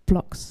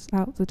blocks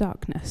out the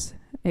darkness.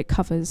 It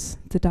covers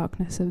the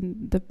darkness,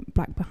 and the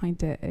black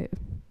behind it,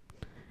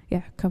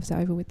 covers it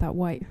over with that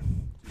white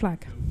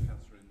flag.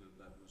 Catherine,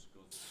 that was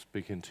God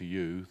speaking to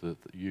you, that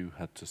you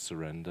had to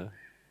surrender?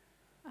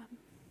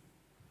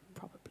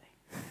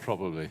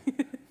 Probably.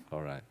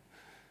 All right.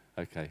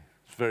 Okay.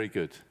 Very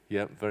good.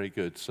 Yeah, very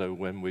good. So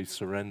when we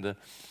surrender,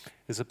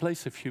 it's a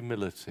place of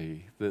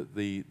humility, that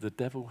the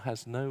devil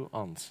has no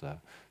answer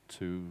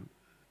to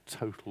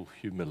total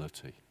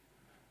humility.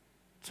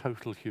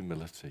 Total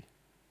humility.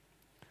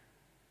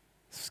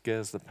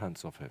 Scares the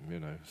pants off him, you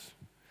know.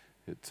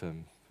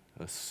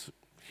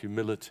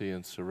 Humility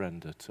and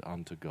surrender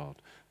unto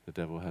God. The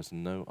devil has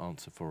no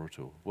answer for it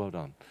all. Well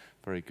done.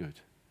 Very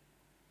good.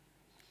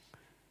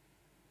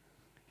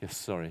 Yes,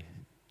 sorry.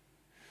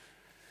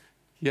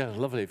 Yeah,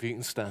 lovely. If you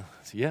can stand.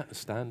 Yeah,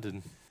 stand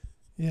and...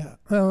 Yeah.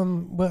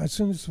 Well, as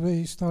soon as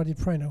we started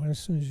praying, as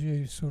soon as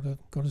you sort of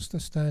got us to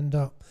stand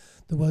up,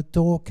 the word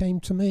door came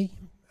to me,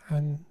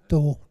 and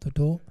the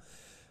door.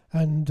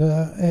 And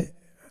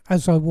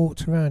as I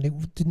walked around,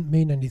 it didn't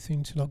mean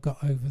anything till I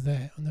got over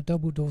there, and the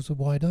double doors are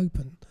wide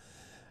open.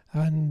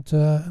 And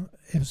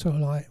it was sort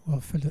of like,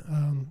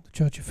 the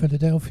Church of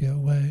Philadelphia,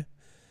 where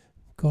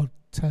God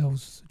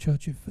tells the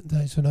church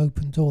there's an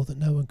open door that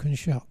no one can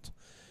shut.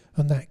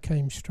 And that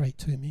came straight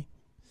to me.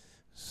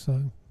 So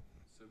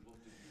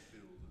what did you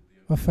feel?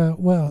 I felt,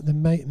 well, there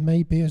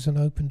may be as an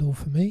open door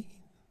for me,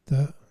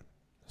 that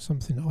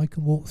something that I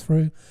can walk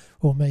through,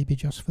 or maybe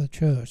just for the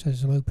church,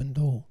 there's an open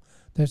door.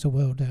 There's a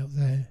world out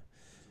there.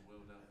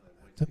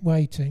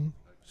 Waiting.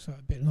 So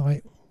a bit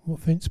like what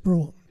Vince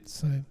brought.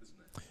 So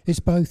it's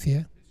both, yeah.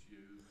 It's you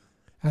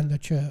and the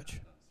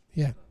church.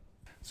 Yeah.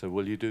 So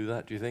will you do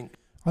that, do you think?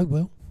 I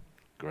will.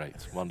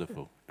 Great,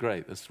 wonderful.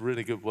 Great, that's a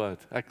really good word.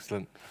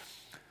 Excellent.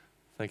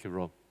 Thank you,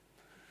 Rob.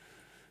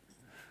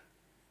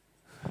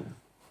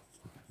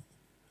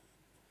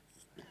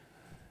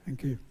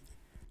 Thank you.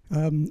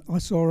 I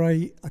saw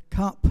a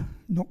cup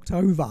knocked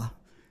over,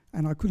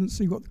 and I couldn't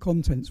see what the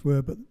contents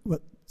were, but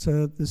what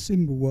the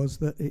symbol was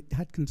that it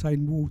had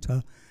contained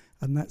water,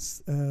 and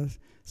that's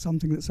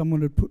something that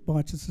someone had put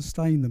by to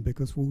sustain them,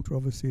 because water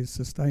obviously is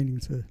sustaining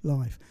to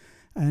life.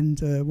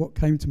 And what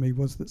came to me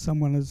was that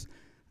someone has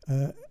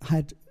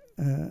had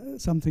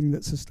something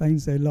that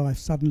sustains their life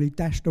suddenly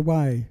dashed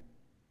away.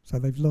 So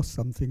they've lost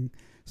something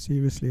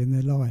seriously in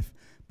their life.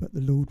 But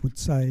the Lord would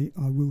say,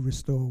 I will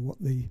restore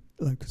what the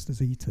locust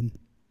has eaten.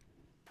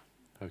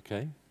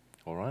 Okay,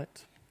 all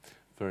right.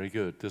 Very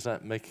good. Does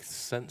that make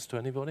sense to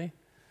anybody?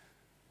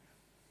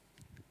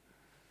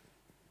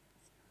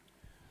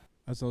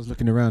 As I was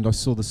looking around, I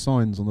saw the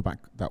signs on the back,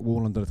 that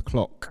wall under the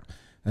clock,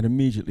 and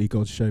immediately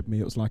God showed me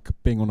it was like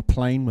being on a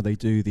plane where they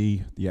do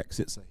the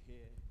exits, so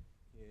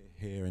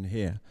here, and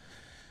here.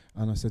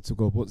 And I said to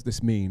God, what's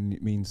this mean?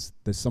 It means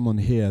there's someone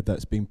here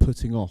that's been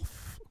putting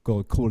off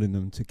God calling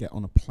them to get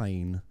on a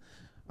plane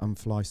and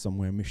fly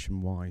somewhere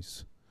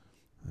mission-wise.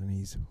 And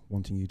he's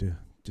wanting you to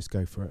just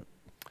go for it.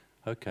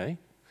 Okay.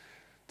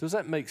 Does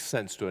that make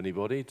sense to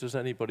anybody? Does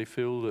anybody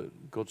feel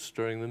that God's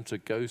stirring them to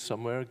go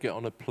somewhere, get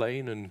on a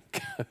plane and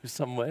go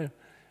somewhere?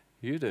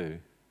 You do.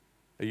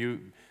 Are you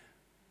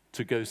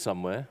to go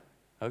somewhere?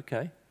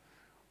 Okay.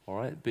 All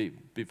right. Be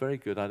very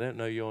good. I don't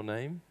know your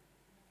name.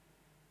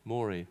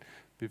 Maureen.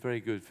 Be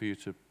very good for you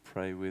to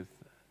pray with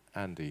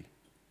Andy.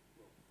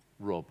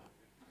 Rob.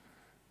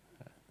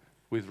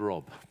 With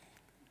Rob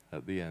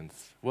at the end.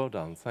 Well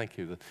done. Thank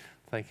you.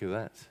 Thank you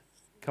that.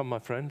 Come, my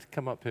friend.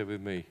 Come up here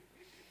with me.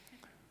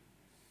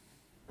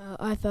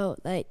 I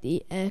felt like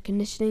the air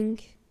conditioning,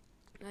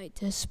 like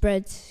to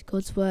spread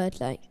God's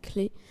word, like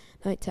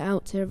to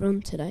out to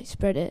everyone, to like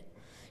spread it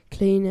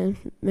clean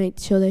and make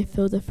sure they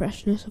feel the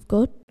freshness of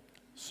God.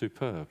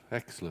 Superb.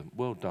 Excellent.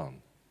 Well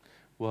done.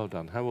 Well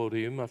done. How old are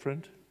you, my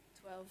friend?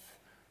 12.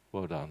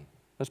 Well done.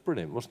 That's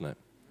brilliant, wasn't it?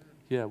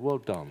 Yeah, well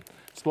done.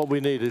 It's what we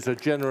need is a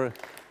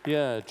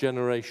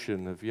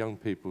generation of young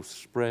people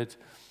spread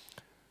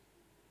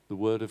the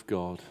word of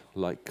God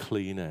like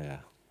clean air.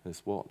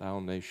 It's what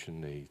our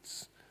nation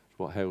needs. It's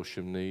what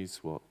Hailsham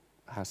needs, what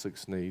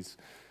Hassocks needs,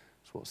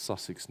 it's what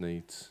Sussex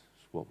needs,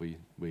 it's what we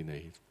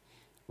need.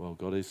 Well,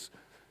 God is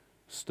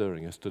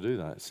stirring us to do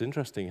that. It's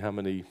interesting how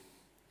many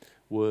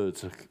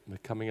words are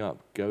coming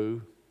up.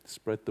 Go,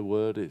 spread the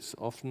word. It's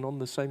often on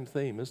the same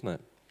theme, isn't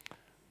it?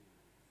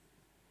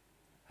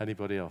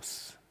 Anybody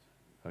else?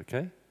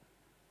 Okay.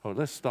 Oh,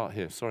 let's start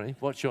here. Sorry.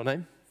 What's your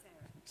name?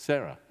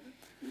 Sarah.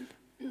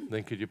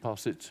 Then could you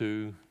pass it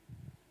to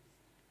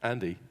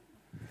Andy?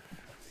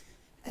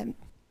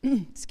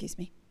 Excuse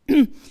me.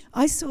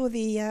 I saw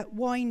the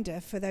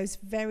winder for those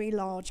very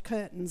large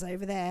curtains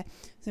over there.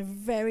 It's a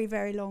very,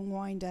 very long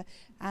winder.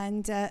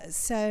 And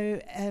so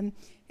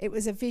it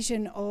was a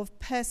vision of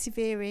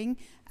persevering,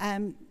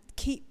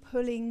 keep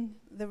pulling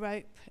the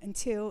rope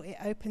until it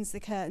opens the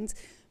curtains.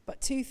 But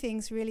two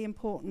things really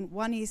important.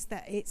 One is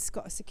that it's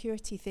got a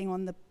security thing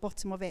on the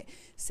bottom of it.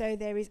 So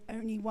there is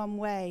only one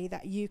way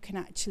that you can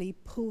actually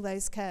pull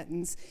those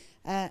curtains.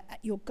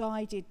 You're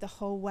guided the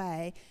whole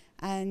way.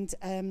 And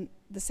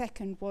the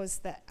second was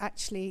that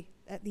actually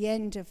at the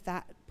end of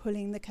that,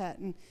 pulling the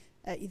curtain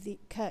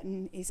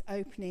is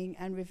opening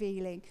and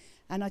revealing.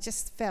 And I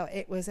just felt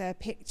it was a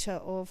picture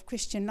of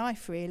Christian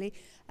life, really,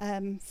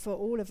 for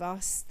all of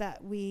us,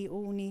 that we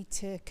all need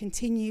to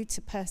continue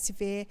to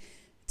persevere,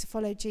 to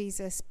follow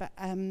Jesus, but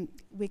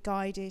we're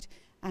guided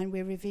and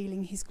we're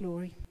revealing his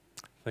glory.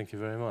 Thank you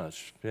very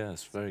much.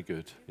 Yes, very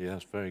good.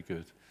 Yes, very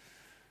good.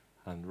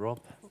 And Rob?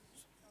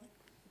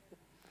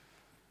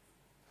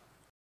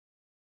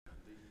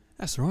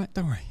 That's all right,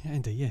 don't worry,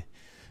 Andy, yeah.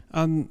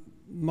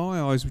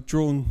 My eyes were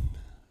drawn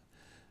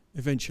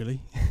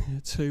eventually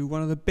to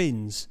one of the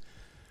bins,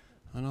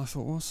 and I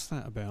thought, what's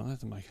that about? That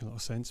doesn't make a lot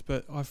of sense,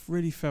 but I've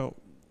really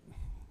felt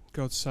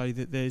God say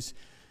that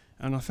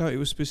and I felt it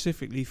was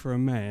specifically for a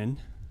man,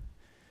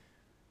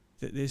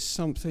 that there's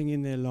something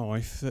in their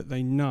life that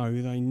they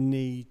know they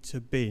need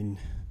to bin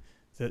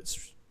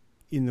that's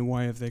in the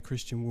way of their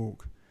Christian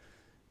walk.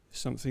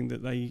 Something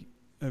that they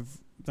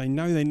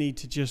know they need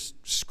to just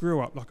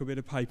screw up like a bit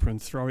of paper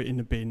and throw it in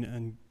the bin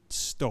and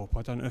stop.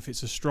 I don't know if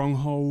it's a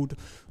stronghold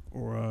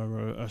or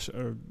a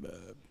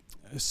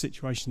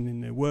situation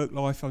in their work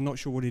life. I'm not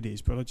sure what it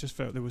is, but I just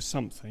felt there was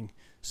something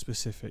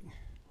specific.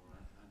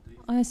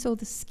 I saw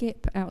the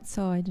skip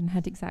outside and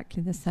had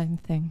exactly the same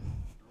thing.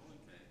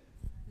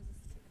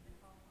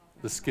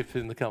 The skip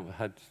in the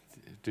company,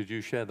 did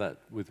you share that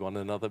with one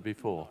another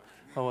before?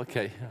 Oh,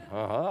 okay.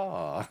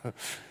 Aha.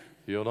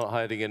 You're not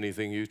hiding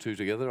anything, you two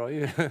together, are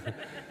you?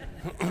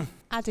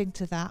 Adding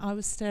to that, I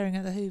was staring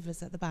at the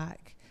Hoovers at the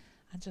back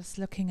and just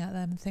looking at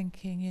them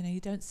thinking, you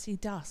don't see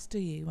dust, do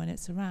you, when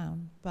it's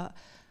around? But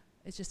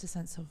it's just a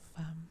sense of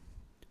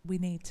we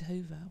need to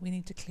hoover, we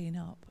need to clean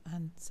up.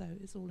 And so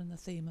it's all in the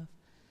theme of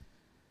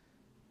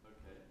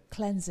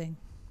cleansing,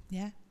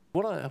 yeah?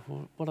 What I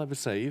would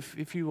say,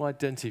 if you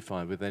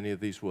identify with any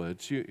of these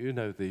words, you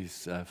know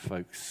these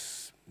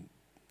folks,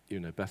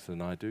 better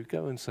than I do,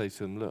 go and say to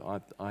them,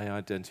 look, I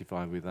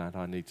identify with that,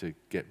 I need to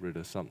get rid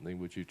of something,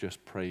 would you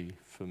just pray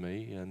for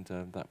me? And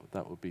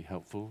that would be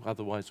helpful.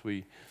 Otherwise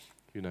we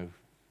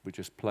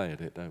just play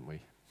at it, don't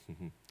we?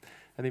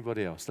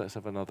 Anybody else? Let's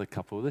have another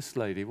couple. This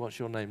lady, what's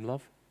your name,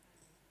 love?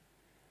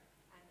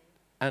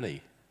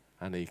 Annie.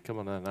 Annie, come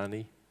on,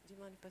 Annie. Do you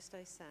mind if I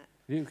stay sat?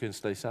 You can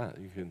stay sat.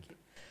 You can.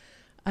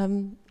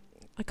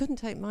 I couldn't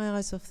take my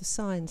eyes off the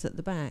signs at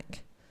the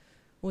back,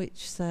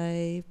 which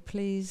say,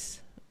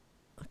 please,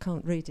 I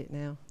can't read it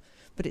now,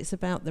 but it's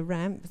about the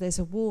ramp. There's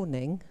a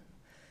warning,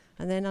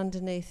 and then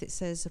underneath it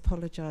says,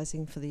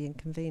 apologising for the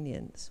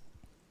inconvenience.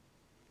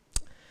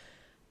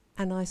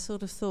 And I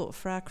sort of thought,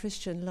 for our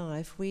Christian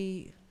life,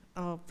 we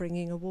are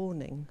bringing a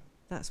warning.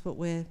 That's what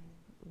we're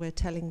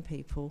telling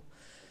people.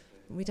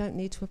 We don't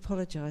need to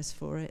apologise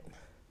for it.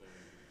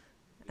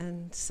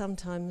 And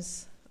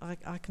sometimes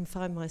I can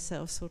find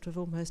myself sort of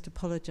almost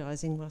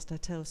apologising whilst I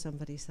tell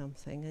somebody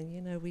something,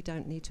 and we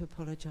don't need to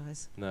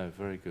apologise. No,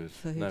 very good.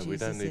 For who no, Jesus we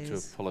don't need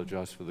is. to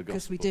apologise for the gospel.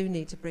 Because we do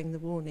need to bring the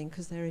warning,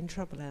 because they're in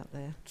trouble out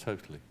there.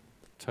 Totally.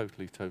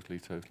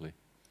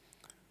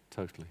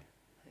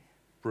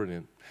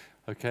 Brilliant.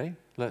 Okay,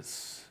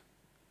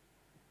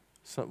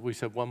 we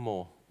said one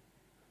more.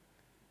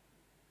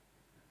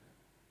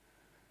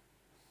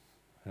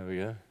 There we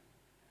go.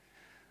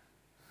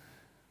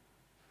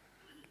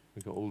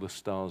 We've got all the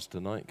stars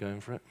tonight going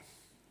for it.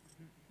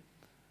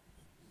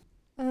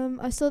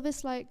 I saw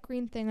this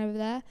green thing over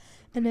there,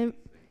 and then,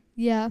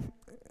 yeah,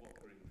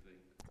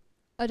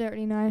 I don't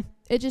really know.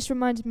 It just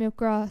reminded me of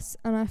grass,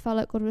 and I felt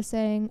like God was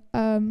saying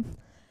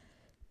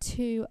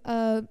to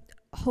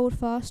hold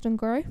fast and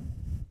grow.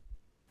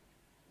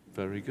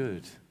 Very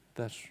good.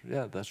 That's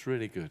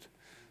really good.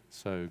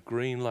 So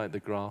green like the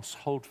grass,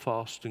 hold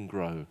fast and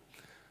grow.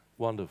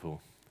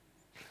 Wonderful.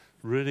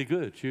 Really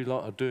good. You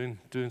lot are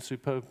doing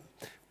superb.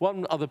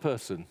 One other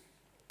person.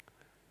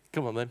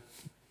 Come on then.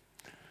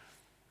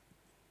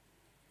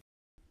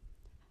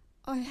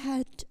 I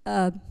had,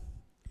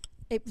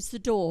 it was the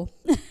door.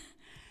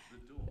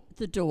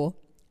 The door.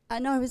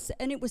 And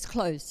it was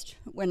closed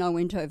when I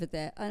went over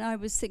there. And I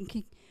was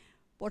thinking,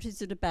 what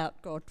is it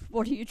about, God?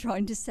 What are you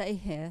trying to say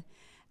here?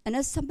 And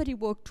as somebody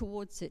walked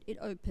towards it, it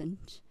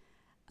opened.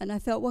 And I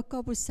felt what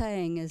God was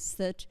saying is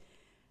that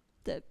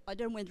I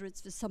don't know whether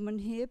it's for someone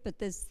here, but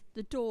there's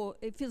the door,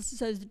 it feels as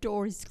though the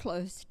door is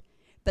closed,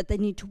 but they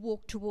need to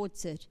walk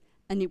towards it,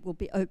 and it will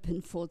be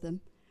open for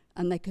them,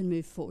 and they can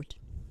move forward.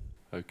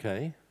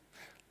 Okay.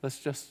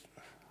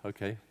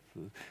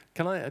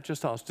 Can I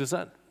just ask, does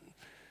that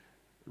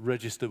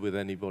register with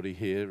anybody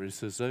here?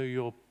 It's as though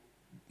you're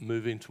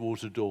moving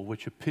towards a door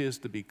which appears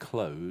to be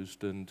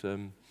closed,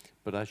 and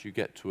but as you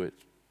get to it,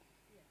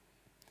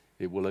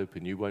 it will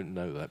open. You won't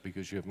know that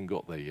because you haven't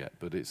got there yet,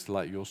 but it's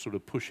like you're sort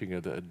of pushing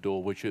at a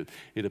door which it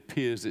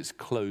appears it's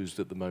closed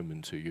at the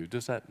moment to you.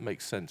 Does that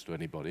make sense to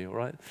anybody, all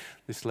right?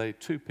 This lady,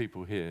 2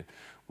 people here.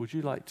 Would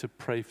you like to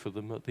pray for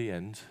them at the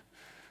end?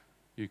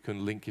 You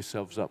can link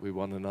yourselves up with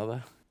one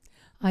another.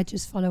 I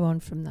just follow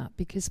on from that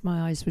because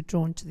my eyes were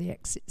drawn to the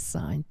exit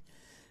sign,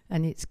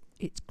 and it's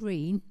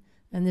green,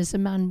 and there's a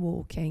man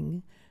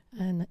walking,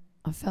 and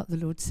I felt the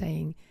Lord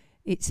saying,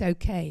 it's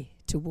okay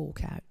to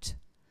walk out.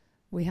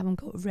 We haven't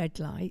got a red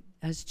light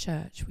as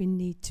church. We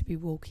need to be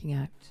walking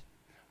out.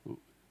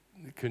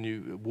 Can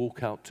you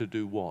walk out to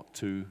do what?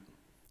 To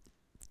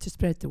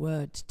spread the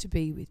word, to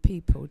be with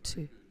people,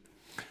 to...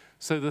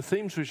 So the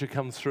themes which have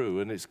come through,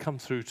 and it's come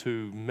through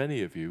to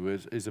many of you,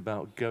 is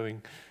about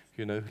going,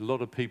 you know, a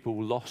lot of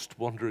people lost,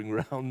 wandering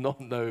around, not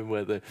knowing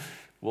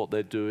what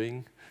they're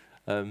doing.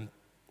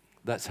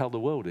 That's how the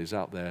world is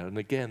out there. And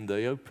again,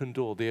 the open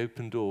door,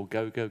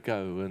 go, go,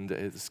 go. And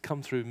it's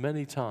come through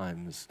many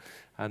times.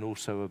 And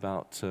also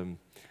about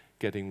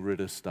getting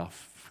rid of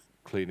stuff,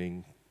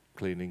 cleaning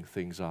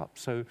things up.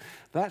 So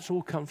that's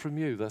all come from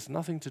you. That's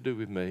nothing to do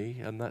with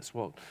me. And that's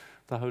what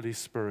the Holy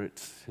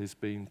Spirit has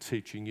been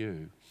teaching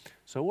you.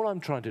 So what I'm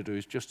trying to do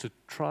is just to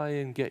try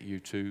and get you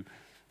to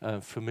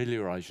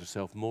familiarize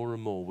yourself more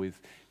and more with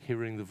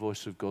hearing the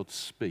voice of God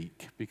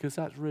speak, because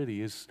that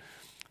really is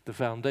the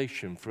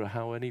foundation for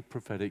how any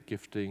prophetic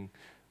gifting,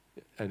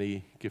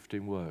 any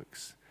gifting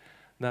works.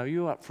 Now,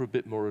 you're up for a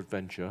bit more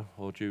adventure,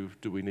 or do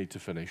we need to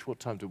finish? What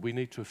time do we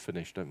need to have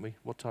finished, don't we?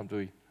 What time do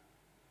we?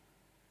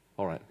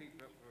 All right.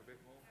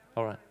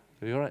 All right.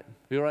 Are you all right?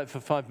 Are you all right for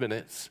 5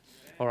 minutes?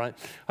 All right.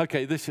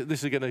 Okay, this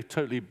is going to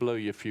totally blow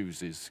your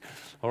fuses.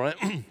 All right.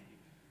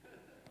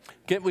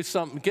 Get with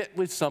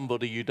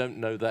somebody you don't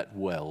know that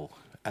well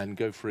and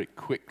go for it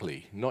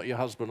quickly. Not your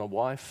husband or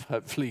wife.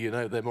 Hopefully you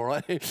know them, all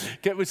right?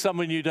 Get with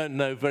someone you don't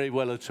know very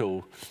well at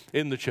all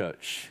in the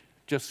church.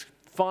 Just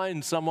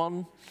find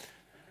someone,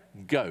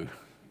 go.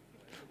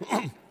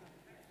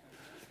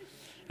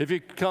 If you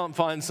can't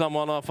find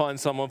someone, I'll find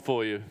someone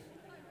for you.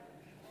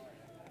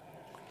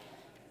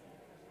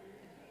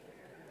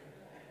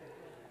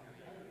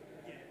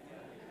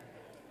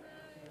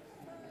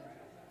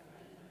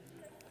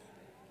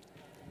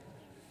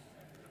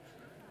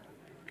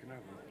 Can I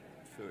have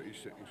 30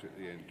 seconds at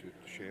the end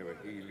to share a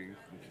healing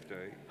from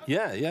today?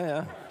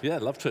 Yeah,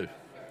 love to.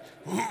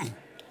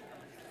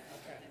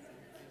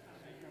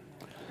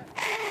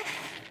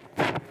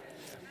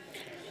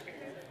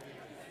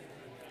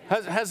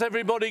 Has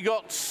everybody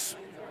got...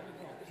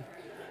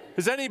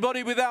 Is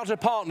anybody without a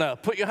partner?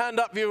 Put your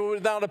hand up if you're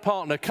without a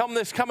partner. Come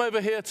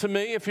over here to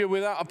me. If you're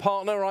without a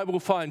partner, I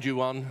will find you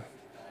one.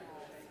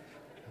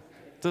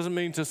 Doesn't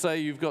mean to say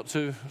you've got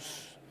to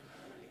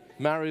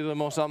marry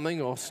them or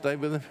something, or stay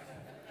with them.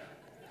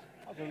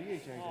 I'll go with you,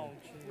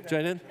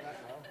 Jaden?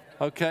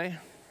 Okay.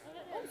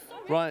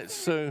 Right,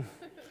 so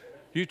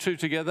you two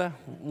together.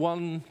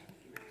 One,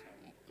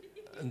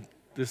 and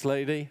this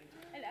lady.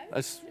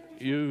 That's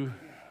you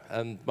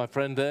and my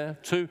friend there.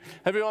 2.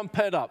 Everyone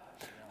paired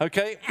up.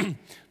 Okay.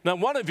 Now,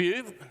 one of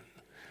you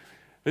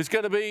is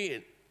going to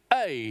be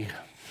A.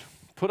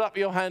 Put up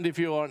your hand if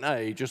you are an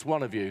A, just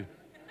one of you.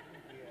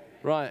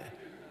 Right.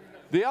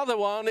 The other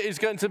one is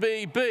going to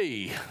be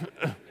B.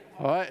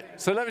 All right.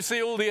 So let me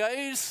see all the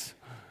A's.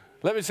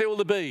 Let me see all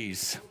the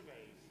B's.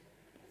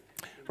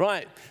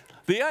 Right.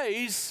 The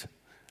A's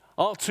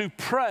are to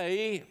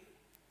pray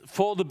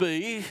for the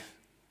B.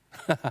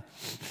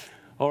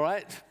 All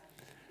right.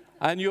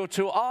 And you're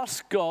to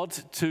ask God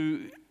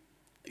to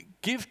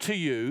give to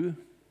you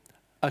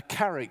a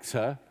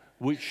character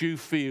which you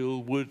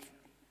feel would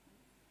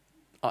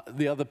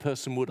the other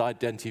person would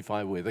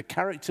identify with. A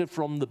character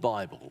from the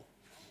Bible.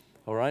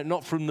 All right?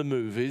 Not from the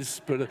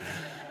movies, but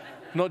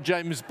not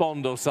James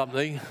Bond or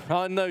something.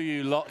 I know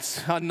you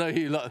lots. I know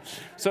you lot.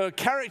 So a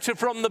character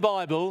from the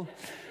Bible,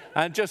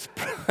 and just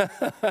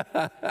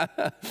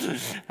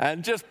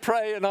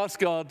pray and ask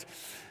God.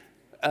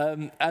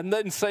 And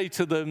then say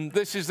to them,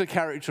 this is the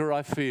character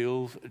I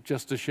feel,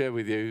 just to share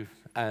with you,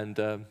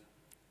 and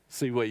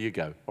see where you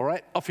go. All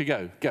right? Off you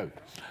go. Go.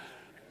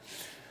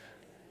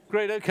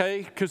 Great,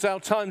 okay, because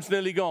our time's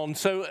nearly gone.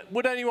 So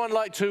would anyone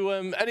like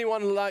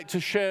to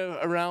share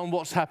around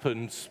what's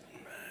happened?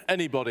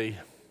 Anybody?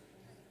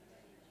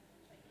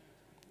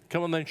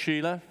 Come on then,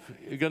 Sheila.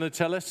 You're going to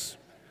tell us?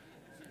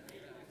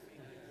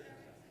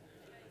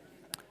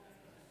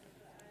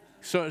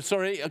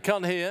 Sorry, I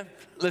can't hear.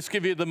 Let's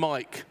give you the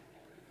mic.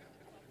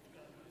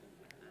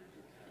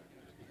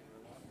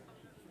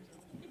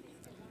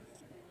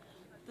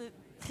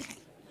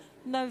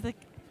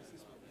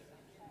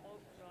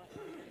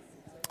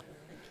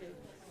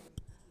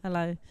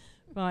 Hello.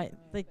 Right,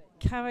 the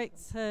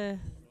character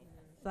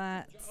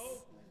that...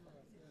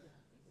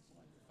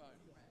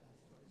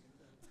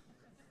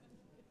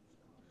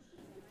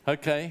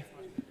 Okay.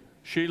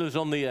 Sheila's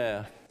on the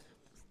air.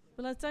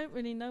 Well, I don't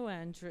really know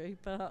Andrew,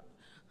 but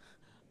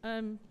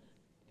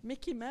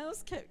Mickey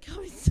Mouse kept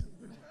coming to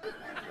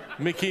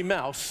Mickey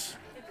Mouse?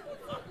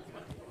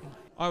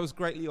 I was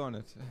greatly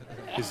honoured.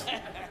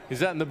 Is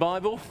that in the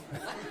Bible?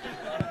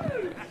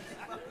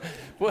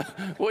 What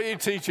are you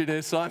teaching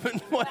here,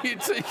 Simon? What are you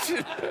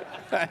teaching?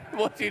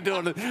 What do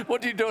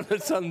you do on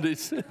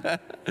Sundays?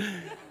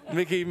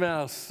 Mickey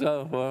Mouse.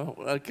 Oh, well,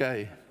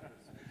 okay.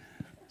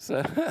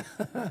 So,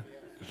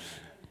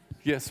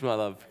 yes, my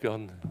love, go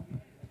on.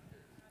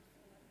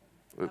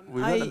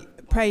 I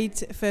prayed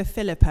for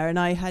Philippa, and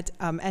I had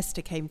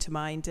Esther came to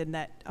mind, and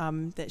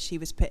that she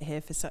was put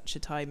here for such a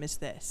time as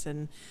this,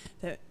 and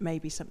that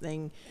maybe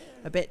something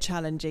a bit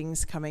challenging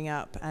is coming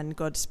up, and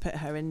God's put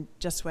her in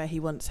just where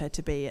He wants her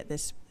to be at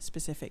this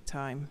specific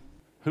time.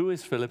 Who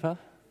is Philippa?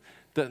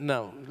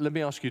 Now, let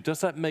me ask you,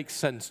 does that make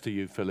sense to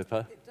you,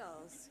 Philippa? It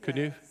does. Can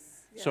you?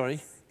 Yes. Sorry?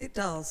 It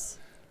does.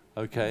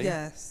 Okay.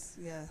 Yes.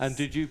 And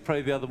did you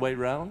pray the other way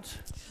round?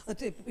 I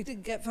did. We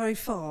didn't get very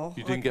far.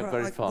 You didn't get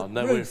very far.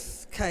 No,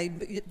 Ruth came,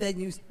 but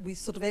then we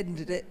sort of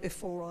ended it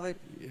before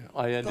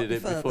I ended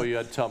it before you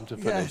had time to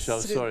finish. Yes,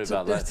 I'm sorry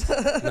about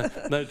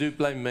that. No, do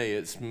blame me.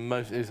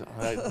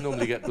 I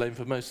normally get blamed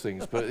for most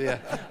things, but yeah,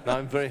 no,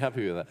 I'm very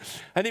happy with that.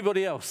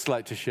 Anybody else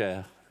like to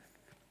share?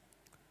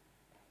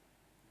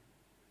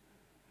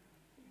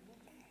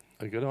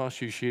 I'm going to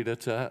ask you, Sheila,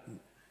 to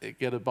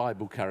get a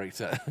Bible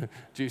character.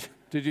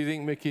 Did you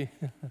think, Mickey?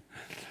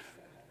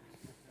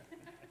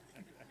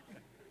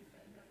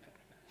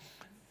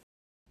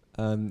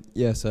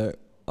 So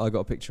I got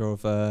a picture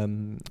of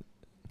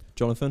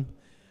Jonathan,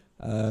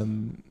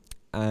 and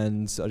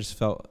I just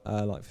felt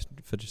like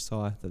for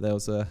Josiah that there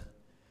was a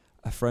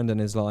friend in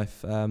his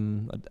life,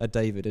 a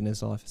David in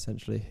his life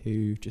essentially,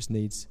 who just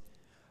needs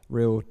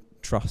real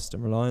trust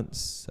and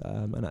reliance,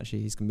 and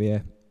actually he's going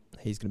to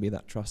be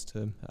that trust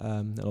to him.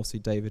 And obviously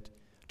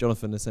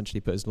Jonathan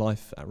essentially put his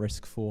life at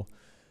risk for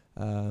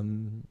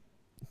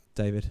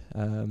David.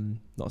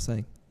 Not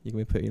saying you're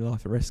going to be putting your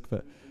life at risk,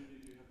 but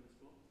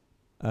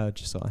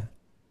Josiah.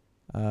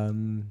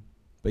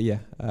 But yeah,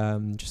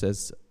 just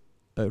as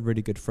a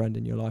really good friend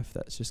in your life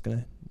that's just going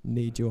to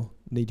need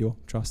your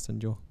trust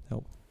and your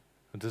help.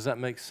 And does that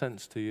make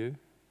sense to you?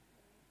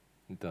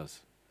 It does.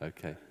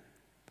 Okay.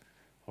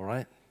 All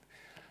right.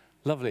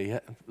 Lovely.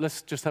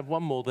 Let's just have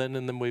one more then,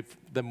 and then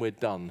we're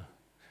done.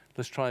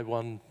 Let's try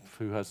one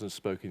who hasn't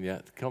spoken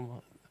yet. Come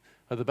on.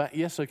 At the back.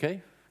 Yes,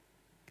 okay.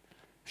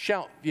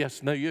 Shout.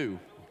 Yes, no, you.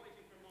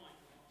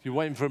 You're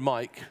waiting for a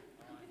mic.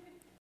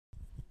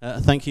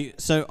 Thank you.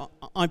 So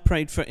I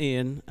prayed for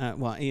Ian.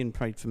 Ian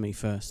prayed for me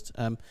first.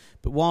 But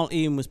while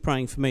Ian was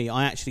praying for me,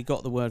 I actually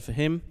got the word for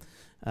him.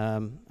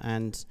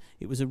 And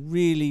it was a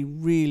really,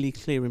 really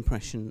clear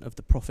impression of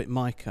the prophet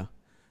Micah.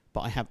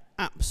 But I have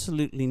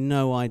absolutely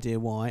no idea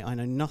why. I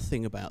know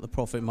nothing about the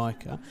prophet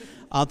Micah,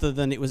 other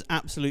than it was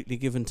absolutely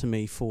given to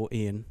me for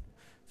Ian,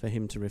 for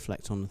him to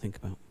reflect on and think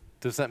about.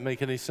 Does that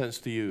make any sense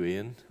to you,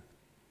 Ian?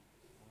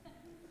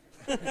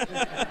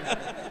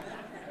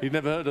 You've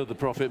never heard of the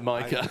prophet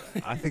Micah?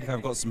 I think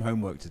I've got some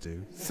homework to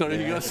do. Sorry,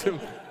 you got some...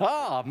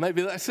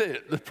 maybe that's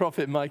it, the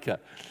prophet Micah.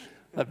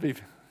 That'd be...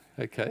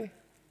 Okay.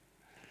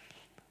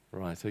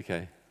 Right,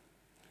 okay.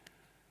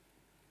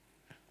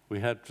 We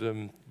had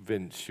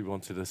Vince, she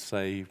wanted to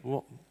say,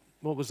 what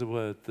was the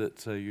word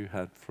that you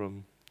had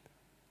from...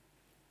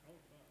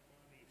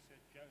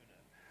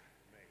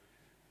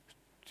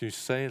 Do you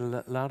say it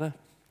louder?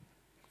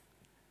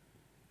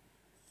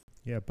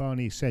 Yeah,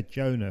 Barney said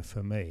Jonah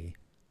for me.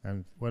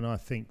 And when I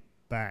think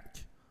back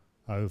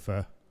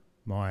over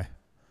my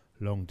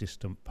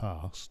long-distant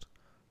past,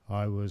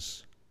 I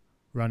was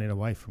running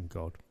away from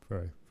God,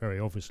 very, very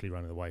obviously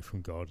running away from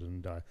God,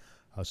 and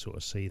I sort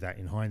of see that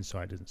in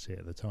hindsight, didn't see it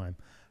at the time.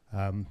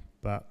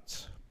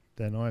 But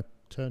then I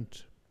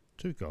turned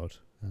to God,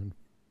 and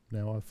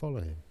now I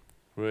follow Him.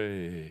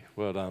 Really,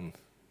 well done.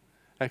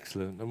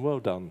 Excellent, and well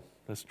done.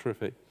 That's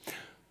terrific.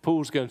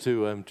 Paul's going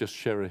to just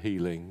share a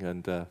healing,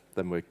 and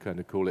then we're going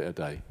to call it a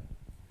day.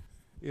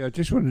 Yeah, I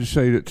just wanted to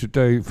say that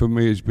today for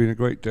me has been a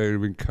great day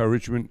of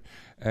encouragement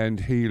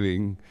and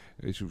healing.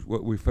 It's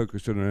what we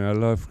focused on in our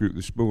life group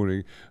this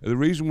morning. The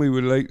reason we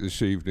were late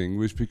this evening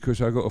was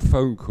because I got a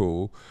phone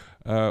call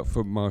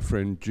from my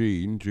friend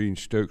Jean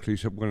Stokely.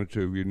 One or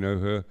two of you know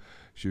her.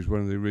 She was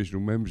one of the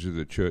original members of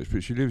the church,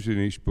 but she lives in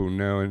Eastbourne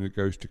now and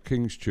goes to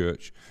King's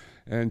Church.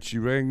 And she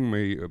rang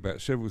me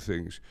about several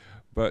things.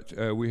 But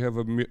we have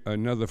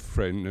another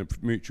friend, a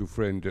mutual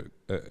friend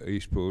at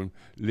Eastbourne,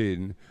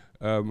 Lynn,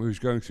 who's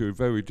going through a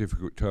very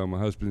difficult time. Her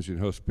husband's in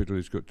hospital,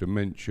 he's got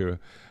dementia.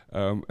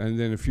 And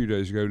then a few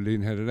days ago,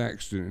 Lynn had an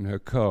accident in her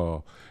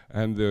car,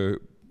 and the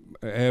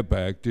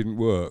airbag didn't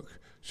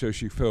work. So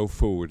she fell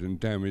forward and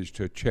damaged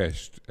her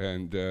chest,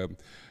 and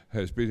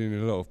has been in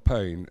a lot of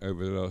pain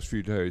over the last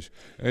few days.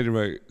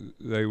 Anyway,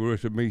 they were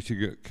at a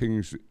meeting at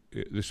King's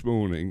this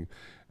morning,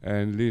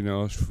 and Lynn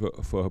asked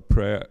for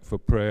prayer.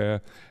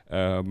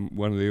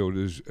 One of the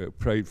elders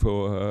prayed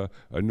for her,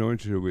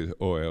 anointed her with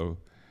oil,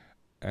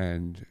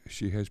 and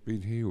she has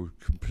been healed,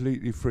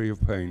 completely free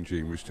of pain,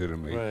 Jean was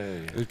telling me.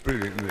 Right. It's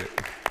brilliant, isn't it?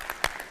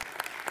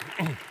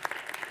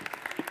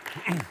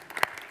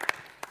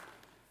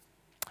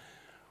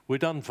 We're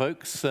done,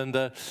 folks, and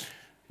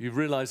you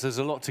realise there's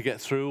a lot to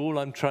get through. All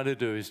I'm trying to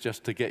do is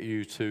just to get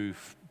you to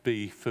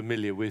be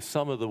familiar with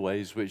some of the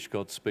ways which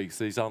God speaks.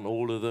 These aren't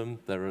all of them.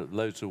 There are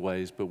loads of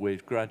ways, but we're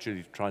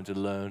gradually trying to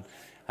learn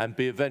and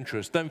be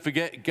adventurous. Don't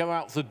forget, go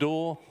out the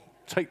door,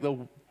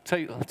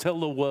 tell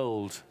the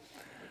world.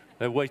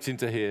 They're waiting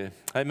to hear.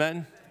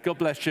 Amen. God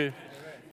bless you.